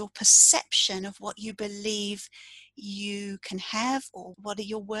changing your perception of what you believe you can have or what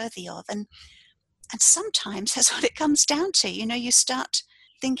you're worthy of. And sometimes that's what it comes down to. You start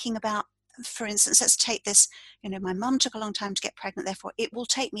thinking about, for instance, let's take this, my mum took a long time to get pregnant, therefore it will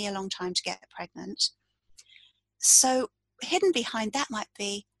take me a long time to get pregnant. So hidden behind that might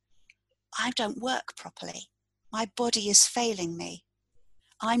be, I don't work properly. My body is failing me.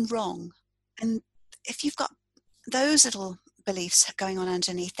 I'm wrong. And if you've got those little beliefs going on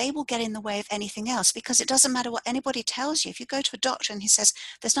underneath, they will get in the way of anything else, because it doesn't matter what anybody tells you. If you go to a doctor and he says,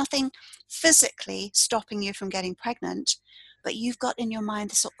 there's nothing physically stopping you from getting pregnant, but you've got in your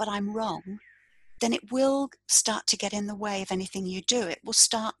mind this, but I'm wrong, then it will start to get in the way of anything you do. It will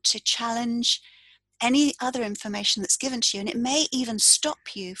start to challenge any other information that's given to you. And it may even stop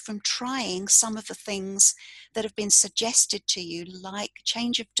you from trying some of the things that have been suggested to you, like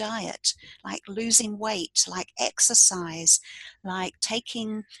change of diet, like losing weight, like exercise, like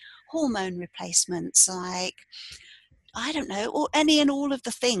taking hormone replacements, like, I don't know, or any and all of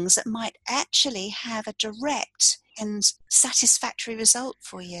the things that might actually have a direct and satisfactory result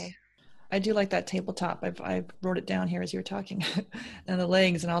for you. I do like that tabletop. I wrote it down here as you were talking, and the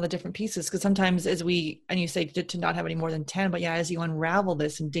legs and all the different pieces. Because sometimes, and you say to not have any more than 10, but yeah, as you unravel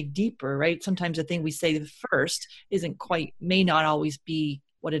this and dig deeper, right? Sometimes the thing we say first may not always be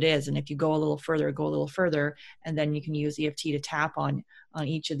what it is. And if you go a little further, and then you can use EFT to tap on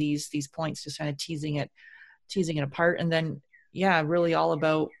each of these points, just kind of teasing it apart. And then, yeah, really all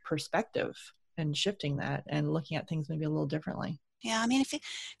about perspective and shifting that and looking at things maybe a little differently. Yeah, I mean,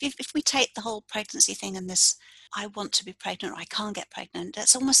 if we take the whole pregnancy thing and this, I want to be pregnant or I can't get pregnant,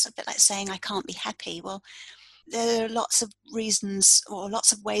 that's almost a bit like saying I can't be happy. Well, there are lots of reasons or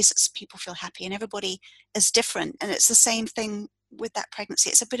lots of ways that people feel happy, and everybody is different. And it's the same thing with that pregnancy.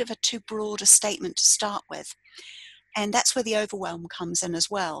 It's a bit of a too broad a statement to start with. And that's where the overwhelm comes in as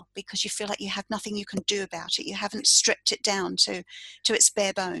well, because you feel like you have nothing you can do about it. You haven't stripped it down to its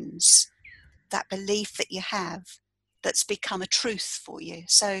bare bones, that belief that you have that's become a truth for you.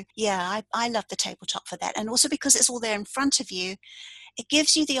 So yeah, I love the tabletop for that. And also because it's all there in front of you, it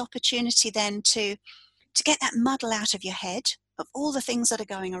gives you the opportunity then to get that muddle out of your head of all the things that are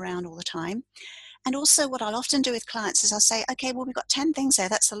going around all the time. And also what I'll often do with clients is I'll say, okay, well, we've got 10 things there.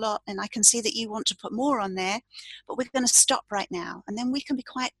 That's a lot. And I can see that you want to put more on there, but we're going to stop right now. And then we can be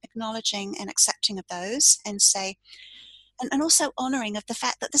quite acknowledging and accepting of those and say, and also honoring of the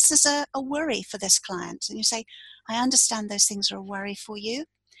fact that this is a worry for this client. And you say, I understand those things are a worry for you.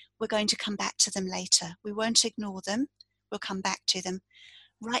 We're going to come back to them later. We won't ignore them. We'll come back to them.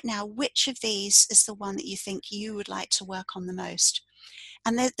 Right now, which of these is the one that you think you would like to work on the most?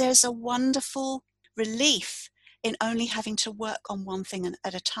 And there's a wonderful relief in only having to work on one thing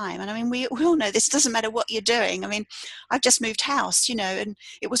at a time. And I mean, we all know this doesn't matter what you're doing. I mean, I've just moved house, and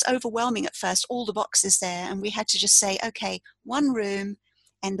it was overwhelming at first, all the boxes there. And we had to just say, okay, one room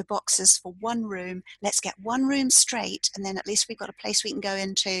and the boxes for one room. Let's get one room straight. And then at least we've got a place we can go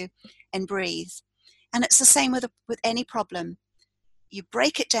into and breathe. And it's the same with any problem. You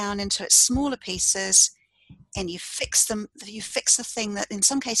break it down into its smaller pieces and you fix the thing that in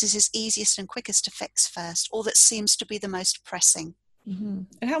some cases is easiest and quickest to fix first, or that seems to be the most pressing. Mm-hmm.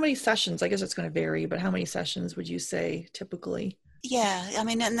 And how many sessions, I guess it's going to vary, but how many sessions would you say typically? Yeah, I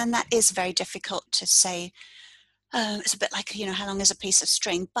mean, and then that is very difficult to say. It's a bit like, how long is a piece of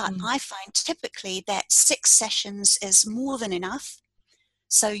string? But I find typically that 6 sessions is more than enough.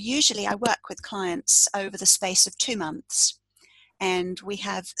 So usually I work with clients over the space of 2 months. And we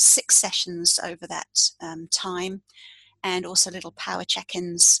have 6 sessions over that time, and also little power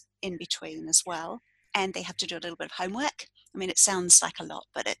check-ins in between as well. And they have to do a little bit of homework. I mean, it sounds like a lot,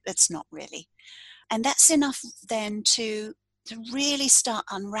 but it's not really. And that's enough then to really start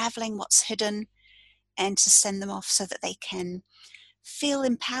unraveling what's hidden and to send them off so that they can feel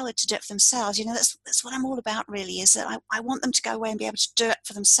empowered to do it for themselves. That's what I'm all about, really, is that I want them to go away and be able to do it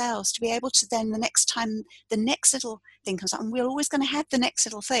for themselves, to be able to then the next time the next little thing comes up, and we're always going to have the next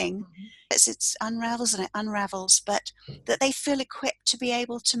little thing, it unravels and it unravels, but that they feel equipped to be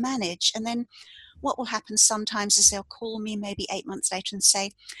able to manage. And then what will happen sometimes is they'll call me maybe 8 months later and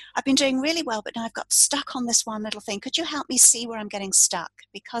say, I've been doing really well, but now I've got stuck on this one little thing. Could you help me see where I'm getting stuck?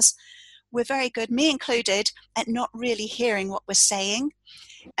 Because we're very good, me included, at not really hearing what we're saying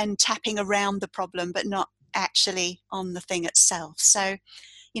and tapping around the problem, but not actually on the thing itself. So,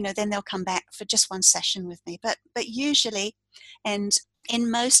 then they'll come back for just one session with me. But usually, and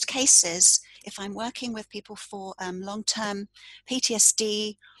in most cases, if I'm working with people for long-term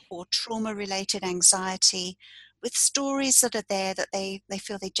PTSD or trauma-related anxiety, with stories that are there that they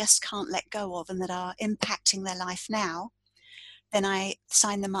feel they just can't let go of and that are impacting their life now, then I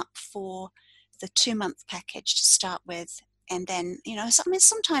sign them up for the 2-month package to start with. And then,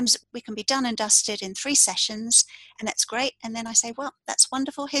 sometimes we can be done and dusted in 3 sessions, and that's great. And then I say, well, that's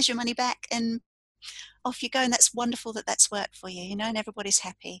wonderful. Here's your money back, and off you go. And that's wonderful that that's worked for you, and everybody's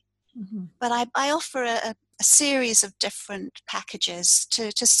happy. Mm-hmm. But I offer a series of different packages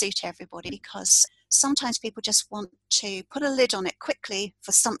to suit everybody, because sometimes people just want to put a lid on it quickly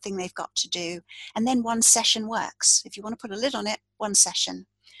for something they've got to do. And then one session works. If you want to put a lid on it, one session.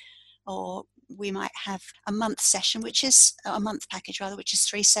 Or we might have a month package, which is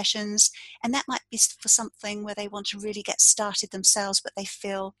 3 sessions. And that might be for something where they want to really get started themselves, but they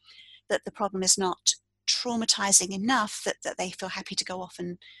feel that the problem is not traumatizing enough that they feel happy to go off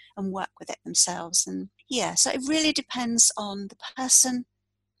and work with it themselves. And yeah, so it really depends on the person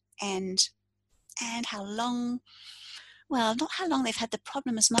and how long, well, not how long they've had the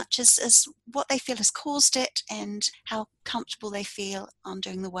problem as much as what they feel has caused it and how comfortable they feel on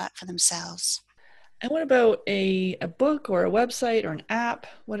doing the work for themselves. And what about a book or a website or an app?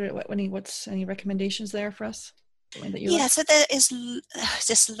 What's any recommendations there for us that you Yeah, like? so there is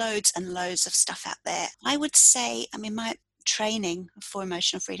just loads and loads of stuff out there. I would say, I mean, my training for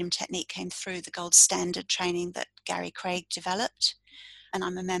emotional freedom technique came through the gold standard training that Gary Craig developed, and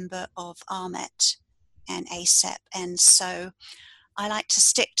I'm a member of RMET and ASEP, and so I like to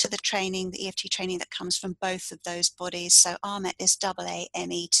stick to the training, the EFT training that comes from both of those bodies. So RMET is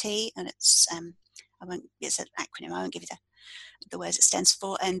AAMET, and it's an acronym. I won't give you the words it stands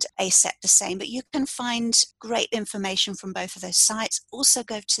for, and ASEP the same. But you can find great information from both of those sites. Also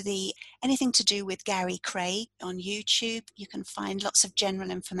go to anything to do with Gary Craig on YouTube. You can find lots of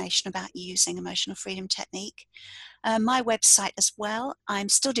general information about using emotional freedom technique. My website as well, I'm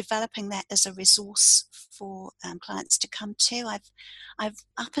still developing that as a resource for clients to come to. I've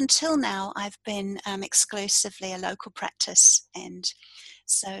up until now, I've been exclusively a local practice, and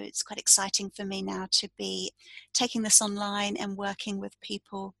so it's quite exciting for me now to be taking this online and working with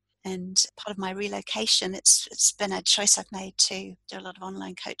people. And part of my relocation, it's been a choice I've made to do a lot of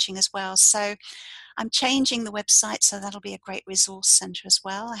online coaching as well. So I'm changing the website, so that'll be a great resource center as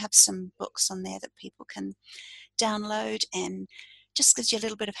well. I have some books on there that people can download, and just gives you a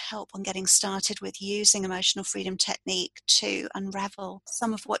little bit of help on getting started with using emotional freedom technique to unravel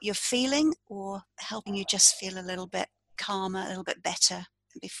some of what you're feeling, or helping you just feel a little bit calmer, a little bit better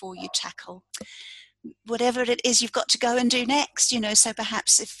before you tackle whatever it is you've got to go and do next. So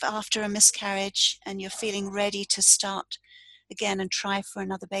perhaps if after a miscarriage and you're feeling ready to start again and try for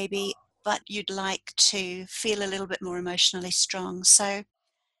another baby, but you'd like to feel a little bit more emotionally strong. So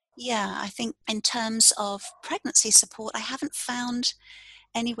yeah, I think in terms of pregnancy support, I haven't found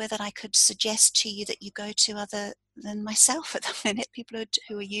anywhere that I could suggest to you that you go to other than myself at the minute. People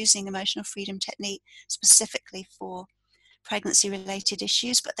who are using emotional freedom technique specifically for pregnancy related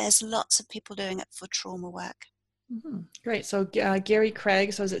issues, but there's lots of people doing it for trauma work. Great. So Gary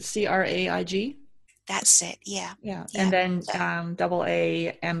Craig, so is it Craig? That's it. Yeah. Yeah. Yeah. And then So,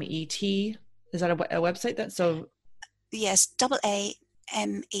 AAMET, is that a website that? So, yes, AAMET,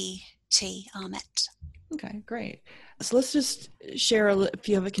 Ahmet. okay, great. So let's just share, if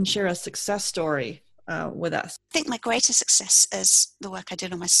you can share a success story with us. I think my greatest success is the work I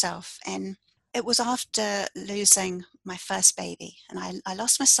did on myself. And it was after losing my first baby. And I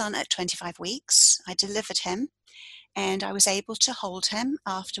lost my son at 25 weeks. I delivered him, and I was able to hold him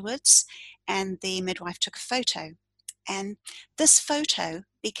afterwards. And the midwife took a photo. And this photo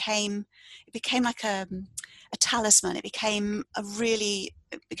became like a talisman. It became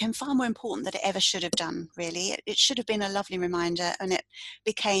far more important than it ever should have done, really. It should have been a lovely reminder, and it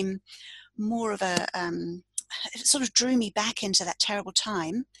became more of it sort of drew me back into that terrible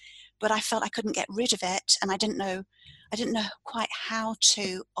time, but I felt I couldn't get rid of it, and I didn't know quite how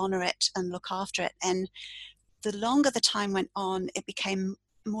to honor it and look after it. And the longer the time went on, it became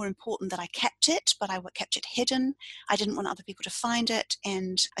more important that I kept it, but I kept it hidden. I didn't want other people to find it,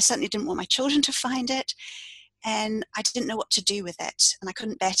 and I certainly didn't want my children to find it. And I didn't know what to do with it, and I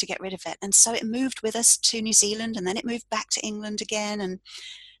couldn't bear to get rid of it. And so it moved with us to New Zealand, and then it moved back to England again, and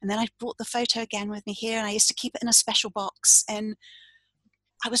then I brought the photo again with me here, and I used to keep it in a special box. And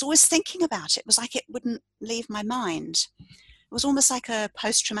I was always thinking about it. It was like it wouldn't leave my mind. It was almost like a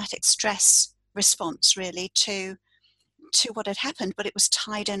post-traumatic stress response, really, to what had happened, but it was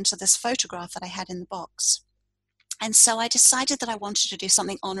tied into this photograph that I had in the box. And so I decided that I wanted to do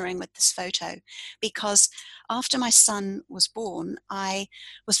something honoring with this photo, because after my son was born, I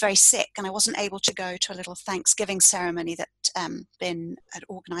was very sick, and I wasn't able to go to a little Thanksgiving ceremony that been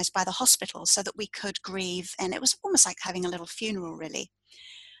organized by the hospital so that we could grieve. And it was almost like having a little funeral, really.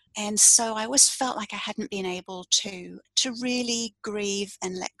 And so I always felt like I hadn't been able to really grieve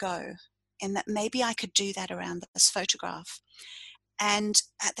and let go, and that maybe I could do that around this photograph. And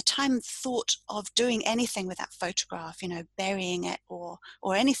at the time, thought of doing anything with that photograph, burying it or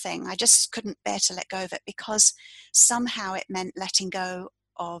anything. I just couldn't bear to let go of it, because somehow it meant letting go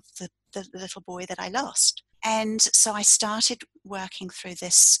of the little boy that I lost. And so I started working through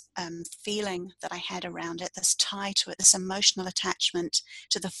this feeling that I had around it, this tie to it, this emotional attachment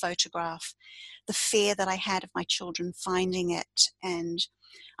to the photograph, the fear that I had of my children finding it. And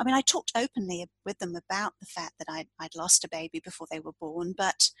I mean, I talked openly with them about the fact that I'd lost a baby before they were born,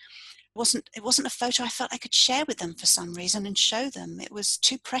 but it wasn't a photo I felt I could share with them for some reason and show them. It was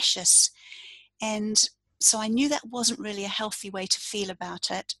too precious. And So I knew that wasn't really a healthy way to feel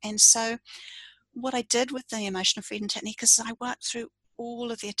about it. And so what I did with the emotional freedom technique is I worked through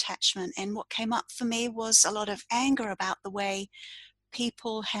all of the attachment, and what came up for me was a lot of anger about the way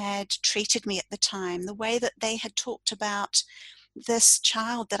people had treated me at the time, the way that they had talked about this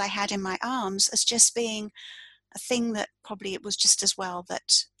child that I had in my arms as just being a thing that probably it was just as well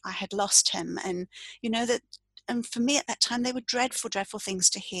that I had lost him. And, that, and for me at that time, they were dreadful, dreadful things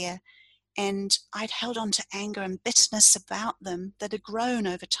to hear. And I'd held on to anger and bitterness about them that had grown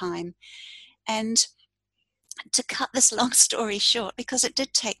over time. And to cut this long story short, because it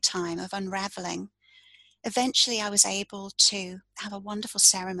did take time of unraveling, eventually I was able to have a wonderful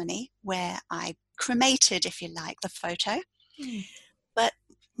ceremony where I cremated, if you like, the photo. But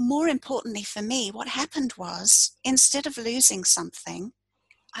more importantly for me, what happened was, instead of losing something,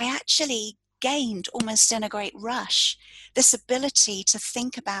 I actually gained, almost in a great rush, this ability to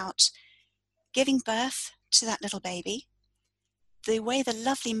think about giving birth to that little baby, the way the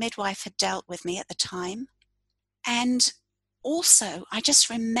lovely midwife had dealt with me at the time, and also I just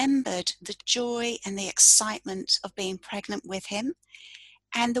remembered the joy and the excitement of being pregnant with him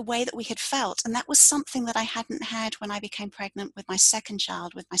and the way that we had felt. And that was something that I hadn't had when I became pregnant with my second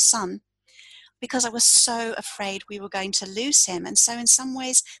child, with my son, because I was so afraid we were going to lose him. And so in some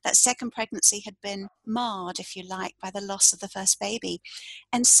ways, that second pregnancy had been marred, if you like, by the loss of the first baby.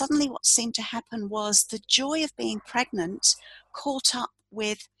 And suddenly what seemed to happen was the joy of being pregnant caught up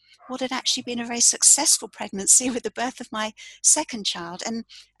with what had actually been a very successful pregnancy with the birth of my second child, and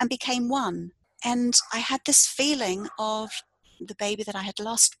became one. And I had this feeling of the baby that I had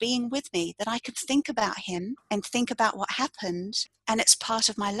lost being with me, that I could think about him and think about what happened, and it's part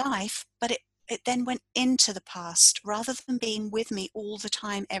of my life, but it then went into the past rather than being with me all the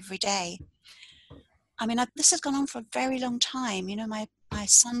time, every day. I mean, this has gone on for a very long time. My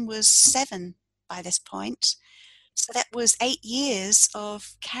son was 7 by this point. So that was 8 years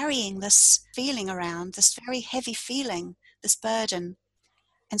of carrying this feeling around, this very heavy feeling, this burden.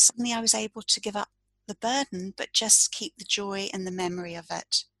 And suddenly I was able to give up the burden, but just keep the joy and the memory of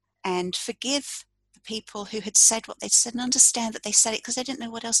it, and forgive the people who had said what they'd said, and understand that they said it because they didn't know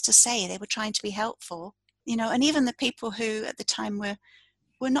what else to say. They were trying to be helpful, and even the people who at the time were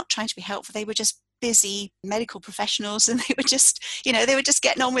not trying to be helpful. They were just busy medical professionals, and they were just, they were just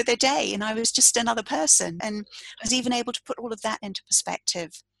getting on with their day, and I was just another person. And I was even able to put all of that into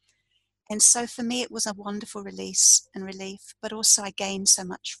perspective. And so for me, it was a wonderful release and relief, but also I gained so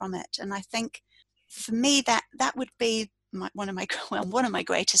much from it. And I think for me, that would be one of my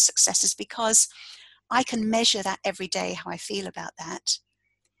greatest successes, because I can measure that every day, how I feel about that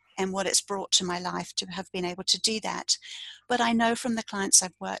and what it's brought to my life to have been able to do that. But I know from the clients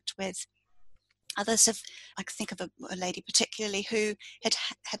I've worked with, others have, I can think of a lady particularly who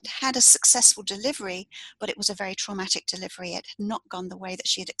had a successful delivery, but it was a very traumatic delivery. It had not gone the way that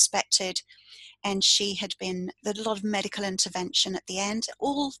she had expected. And she had been, a lot of medical intervention at the end,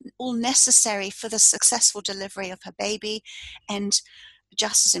 all necessary for the successful delivery of her baby, and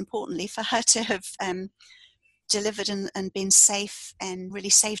just as importantly for her to have delivered and been safe and really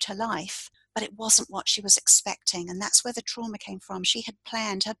saved her life. But it wasn't what she was expecting, and that's where the trauma came from. She had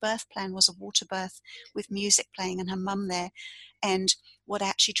planned, her birth plan was a water birth with music playing and her mum there, and what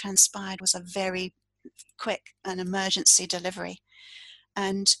actually transpired was a very quick and emergency delivery.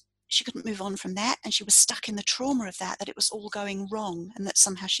 And she couldn't move on from that, and she was stuck in the trauma of that it was all going wrong, and that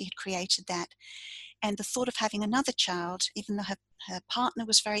somehow she had created that. And the thought of having another child, even though her partner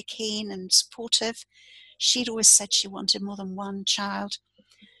was very keen and supportive, she'd always said she wanted more than one child.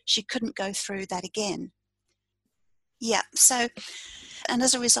 She couldn't go through that again. Yeah, so, and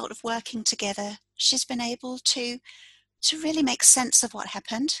as a result of working together, she's been able to really make sense of what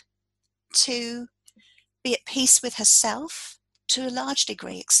happened, to be at peace with herself to a large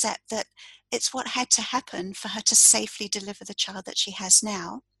degree, except that it's what had to happen for her to safely deliver the child that she has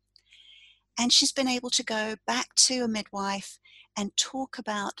now. And she's been able to go back to a midwife and talk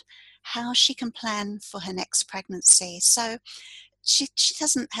about how she can plan for her next pregnancy. So she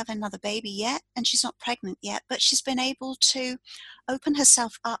doesn't have another baby yet, and she's not pregnant yet, but she's been able to open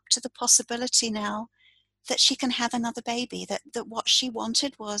herself up to the possibility now that she can have another baby, that what she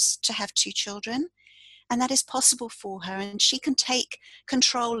wanted was to have 2 children, and that is possible for her, and she can take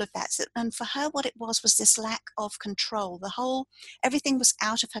control of that. And for her, what it was this lack of control. Everything was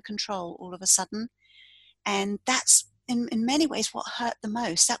out of her control all of a sudden, and that's in many ways what hurt the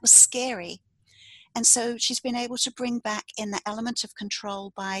most. That was scary. And so she's been able to bring back in the element of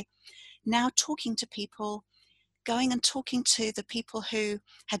control by now talking to people, going and talking to the people who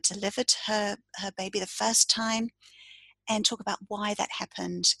had delivered her baby the first time, and talk about why that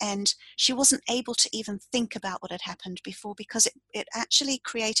happened. And she wasn't able to even think about what had happened before, because it actually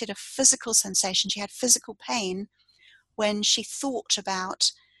created a physical sensation. She had physical pain when she thought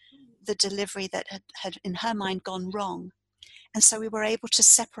about the delivery that had in her mind gone wrong. And so we were able to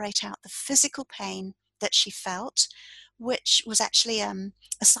separate out the physical pain that she felt, which was actually a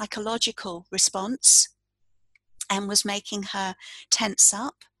psychological response and was making her tense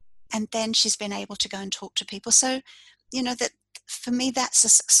up. And then she's been able to go and talk to people. So, that for me, that's a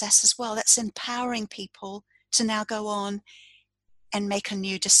success as well. That's empowering people to now go on and make a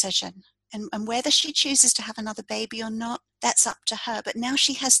new decision. And whether she chooses to have another baby or not, that's up to her. But now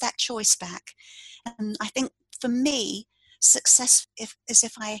she has that choice back. And I think for me, success is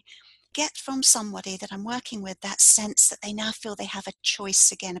if I get from somebody that I'm working with that sense that they now feel they have a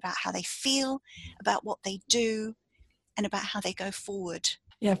choice again about how they feel, about what they do, and about how they go forward.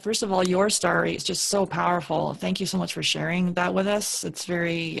 Yeah, first of all, your story is just so powerful. Thank you so much for sharing that with us. It's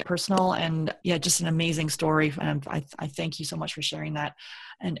very personal and just an amazing story. And I thank you so much for sharing that.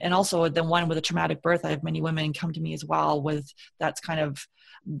 And also the one with a traumatic birth, I have many women come to me as well with that's kind of,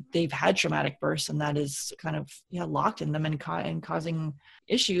 they've had traumatic births and that is kind of locked in them and causing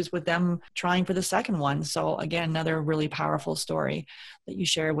issues with them trying for the second one. So again, another really powerful story that you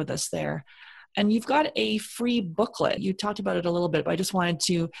share with us there. And you've got a free booklet. You talked about it a little bit, but I just wanted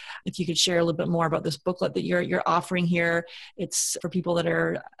to, if you could share a little bit more about this booklet that you're offering here. It's for people that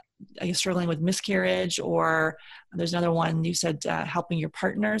are, I guess, struggling with miscarriage, or there's another one you said helping your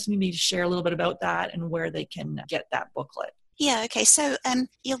partners. Maybe share a little bit about that and where they can get that booklet. Yeah, okay. So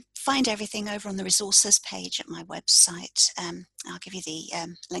you'll find everything over on the resources page at my website. I'll give you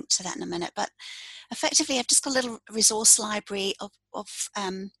the link to that in a minute. But effectively, I've just got a little resource library of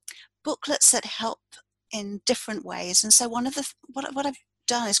booklets that help in different ways. And so one of what I've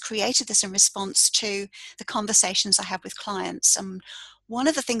done is created this in response to the conversations I have with clients. And one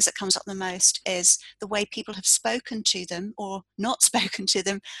of the things that comes up the most is the way people have spoken to them or not spoken to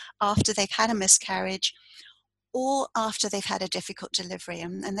them after they've had a miscarriage or after they've had a difficult delivery.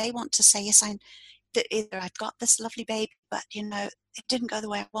 And they want to say, yes, either I've got this lovely baby, but it didn't go the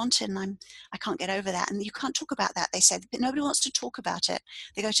way I wanted, and I can't get over that. And you can't talk about that, they said, but nobody wants to talk about it.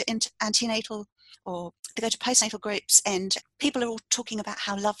 They go to antenatal or they go to postnatal groups, and people are all talking about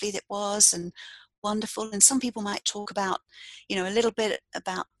how lovely it was and wonderful. And some people might talk about, a little bit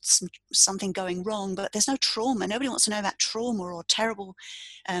about something going wrong, but there's no trauma. Nobody wants to know about trauma or terrible,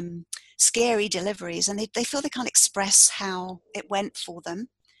 scary deliveries, and they feel they can't express how it went for them.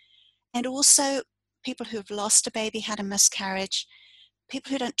 And also people who have lost a baby, had a miscarriage,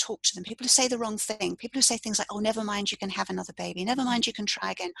 people who don't talk to them, people who say the wrong thing, people who say things like, oh, never mind, you can have another baby, never mind, you can try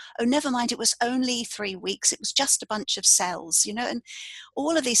again, oh, never mind, it was only 3 weeks, it was just a bunch of cells, and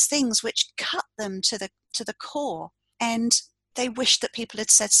all of these things which cut them to the core. And they wish that people had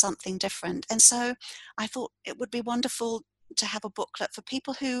said something different. And so I thought it would be wonderful to have a booklet for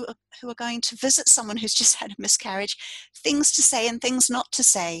people who are going to visit someone who's just had a miscarriage, things to say and things not to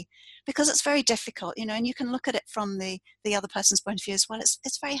say, because it's very difficult, and you can look at it from the other person's point of view as well.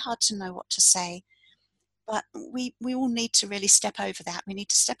 It's very hard to know what to say, but we all need to really step over that. We need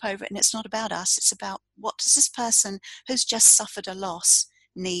to step over it, and it's not about us. It's about what does this person who's just suffered a loss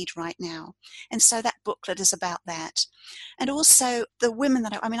need right now. And so that booklet is about that. And also the women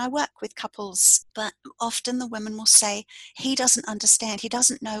that I work with couples, but often the women will say, he doesn't understand, he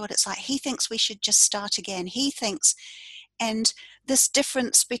doesn't know what it's like, he thinks we should just start again, he thinks. And this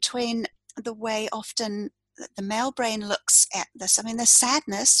difference between the way often the male brain looks at this, there's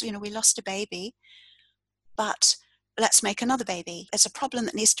sadness, we lost a baby, but let's make another baby. It's a problem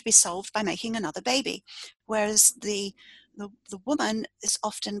that needs to be solved by making another baby. Whereas the woman is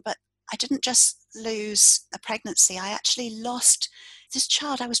often, but I didn't just lose a pregnancy, I actually lost this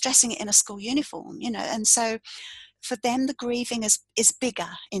child. I was dressing it in a school uniform, and so for them the grieving is bigger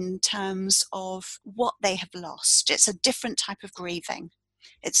in terms of what they have lost. It's a different type of grieving.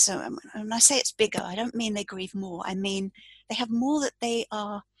 It's when I say it's bigger, I don't mean they grieve more. I mean they have more that they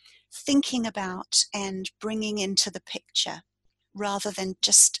are thinking about and bringing into the picture, rather than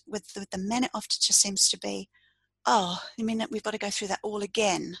just with the men, it often just seems to be, oh, you mean that we've got to go through that all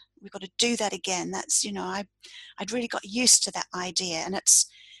again? We've got to do that again. That's, I'd really got used to that idea. And it's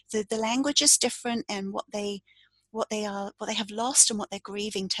the language is different, and what they have lost and what they're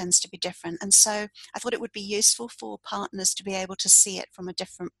grieving tends to be different. And so I thought it would be useful for partners to be able to see it from a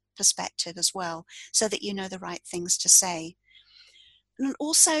different perspective as well, so that you know the right things to say. And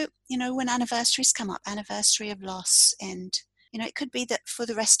also, when anniversaries come up, anniversary of loss, and it could be that for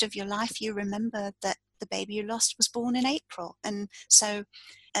the rest of your life you remember that the baby you lost was born in April. And so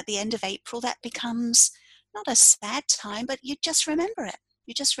at the end of April, that becomes not a sad time, but you just remember it.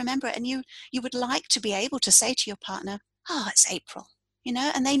 You just remember it, and you would like to be able to say to your partner, "Oh, it's April,"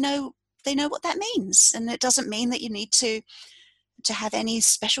 and they know what that means, and it doesn't mean that you need to have any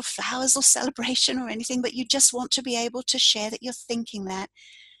special flowers or celebration or anything, but you just want to be able to share that you're thinking that.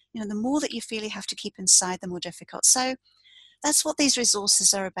 The more that you feel you have to keep inside, the more difficult. So that's what these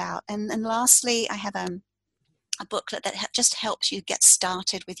resources are about. And lastly, I have a booklet that just helps you get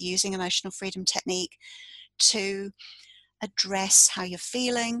started with using emotional freedom technique to address how you're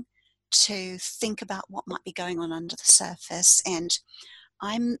feeling, to think about what might be going on under the surface. And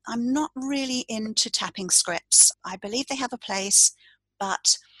I'm not really into tapping scripts. I believe they have a place,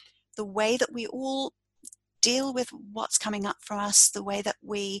 but the way that we all deal with what's coming up for us, the way that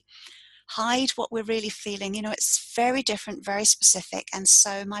we hide what we're really feeling, it's very different, very specific. And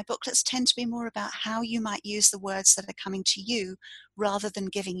so my booklets tend to be more about how you might use the words that are coming to you rather than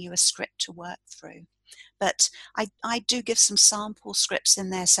giving you a script to work through. But I do give some sample scripts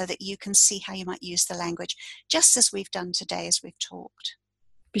in there so that you can see how you might use the language, just as we've done today as we've talked.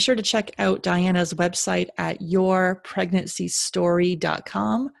 Be sure to check out Diana's website at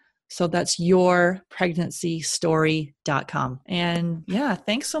yourpregnancystory.com. So that's yourpregnancystory.com. And yeah,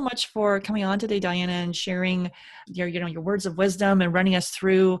 thanks so much for coming on today, Diana, and sharing your words of wisdom and running us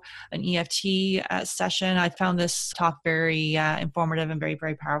through an EFT session. I found this talk very informative and very,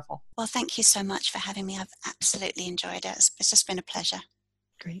 very powerful. Well, thank you so much for having me. I've absolutely enjoyed it. It's just been a pleasure.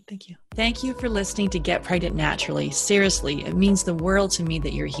 Great. Thank you. Thank you for listening to Get Pregnant Naturally. Seriously, it means the world to me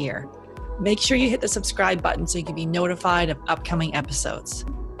that you're here. Make sure you hit the subscribe button so you can be notified of upcoming episodes.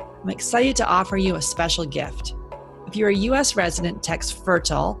 I'm excited to offer you a special gift. If you're a U.S. resident, text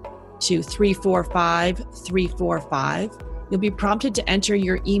FERTILE to 345-345. You'll be prompted to enter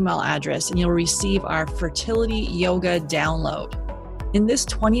your email address and you'll receive our fertility yoga download. In this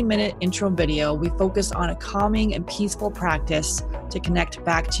 20-minute intro video, we focus on a calming and peaceful practice to connect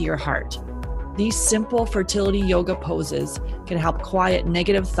back to your heart. These simple fertility yoga poses can help quiet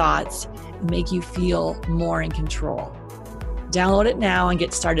negative thoughts and make you feel more in control. Download it now and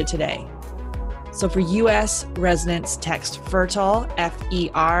get started today. So for U.S. residents, text FERTILE,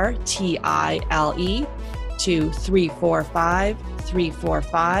 FERTILE, to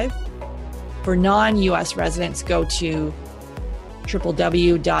 345-345. For non-U.S. residents, go to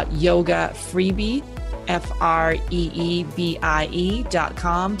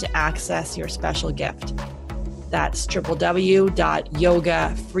www.yogafreebie.com to access your special gift. That's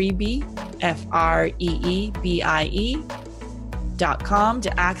www.yogafreebie.com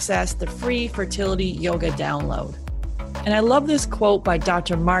to access the free fertility yoga download. And I love this quote by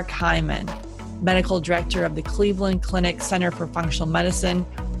Dr. Mark Hyman, medical director of the Cleveland Clinic Center for Functional Medicine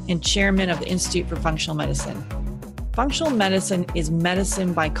and chairman of the Institute for Functional Medicine. Functional medicine is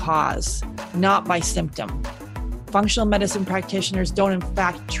medicine by cause, not by symptom. Functional medicine practitioners don't in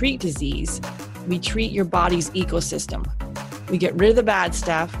fact treat disease. We treat your body's ecosystem. We get rid of the bad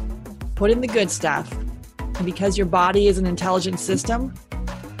stuff, put in the good stuff, and because your body is an intelligent system,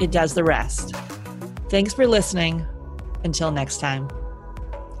 it does the rest. Thanks for listening. Until next time.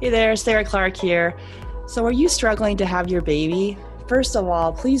 Hey there, Sarah Clark here. So are you struggling to have your baby? First of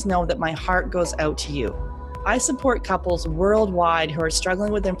all, please know that my heart goes out to you. I support couples worldwide who are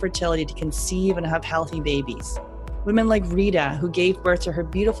struggling with infertility to conceive and have healthy babies. Women like Rita, who gave birth to her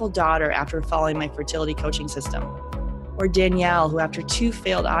beautiful daughter after following my fertility coaching system. Or Danielle, who after 2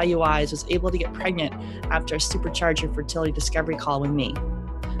 failed IUIs was able to get pregnant after a supercharger fertility discovery call with me.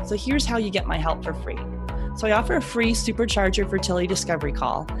 So here's how you get my help for free. So I offer a free supercharger fertility discovery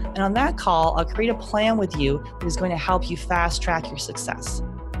call. And on that call, I'll create a plan with you that is going to help you fast track your success.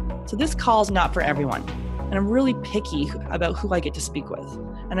 So this call is not for everyone. And I'm really picky about who I get to speak with.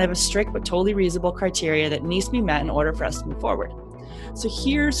 And I have a strict but totally reasonable criteria that needs to be met in order for us to move forward. So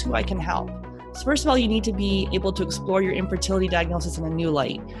here's who I can help. So first of all, you need to be able to explore your infertility diagnosis in a new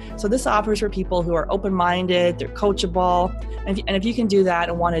light. So this offers for people who are open-minded, they're coachable, and if you can do that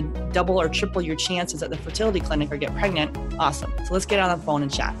and want to double or triple your chances at the fertility clinic or get pregnant, awesome. So let's get on the phone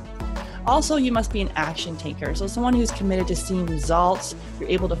and chat. Also, you must be an action taker. So someone who's committed to seeing results, you're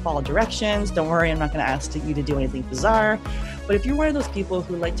able to follow directions. Don't worry, I'm not going to ask you to do anything bizarre. But if you're one of those people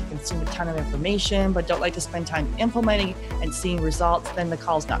who like to consume a ton of information, but don't like to spend time implementing and seeing results, then the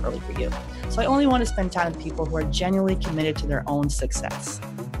call's not really for you. So I only want to spend time with people who are genuinely committed to their own success.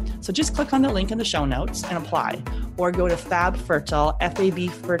 So just click on the link in the show notes and apply, or go to FabFertile,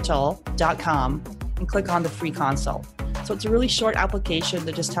 FABfertile.com, and click on the free consult. So it's a really short application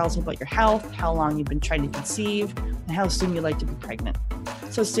that just tells you about your health, how long you've been trying to conceive, and how soon you'd like to be pregnant.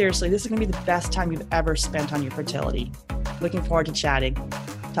 So seriously, this is going to be the best time you've ever spent on your fertility. Looking forward to chatting.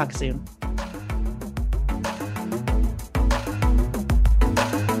 Talk soon.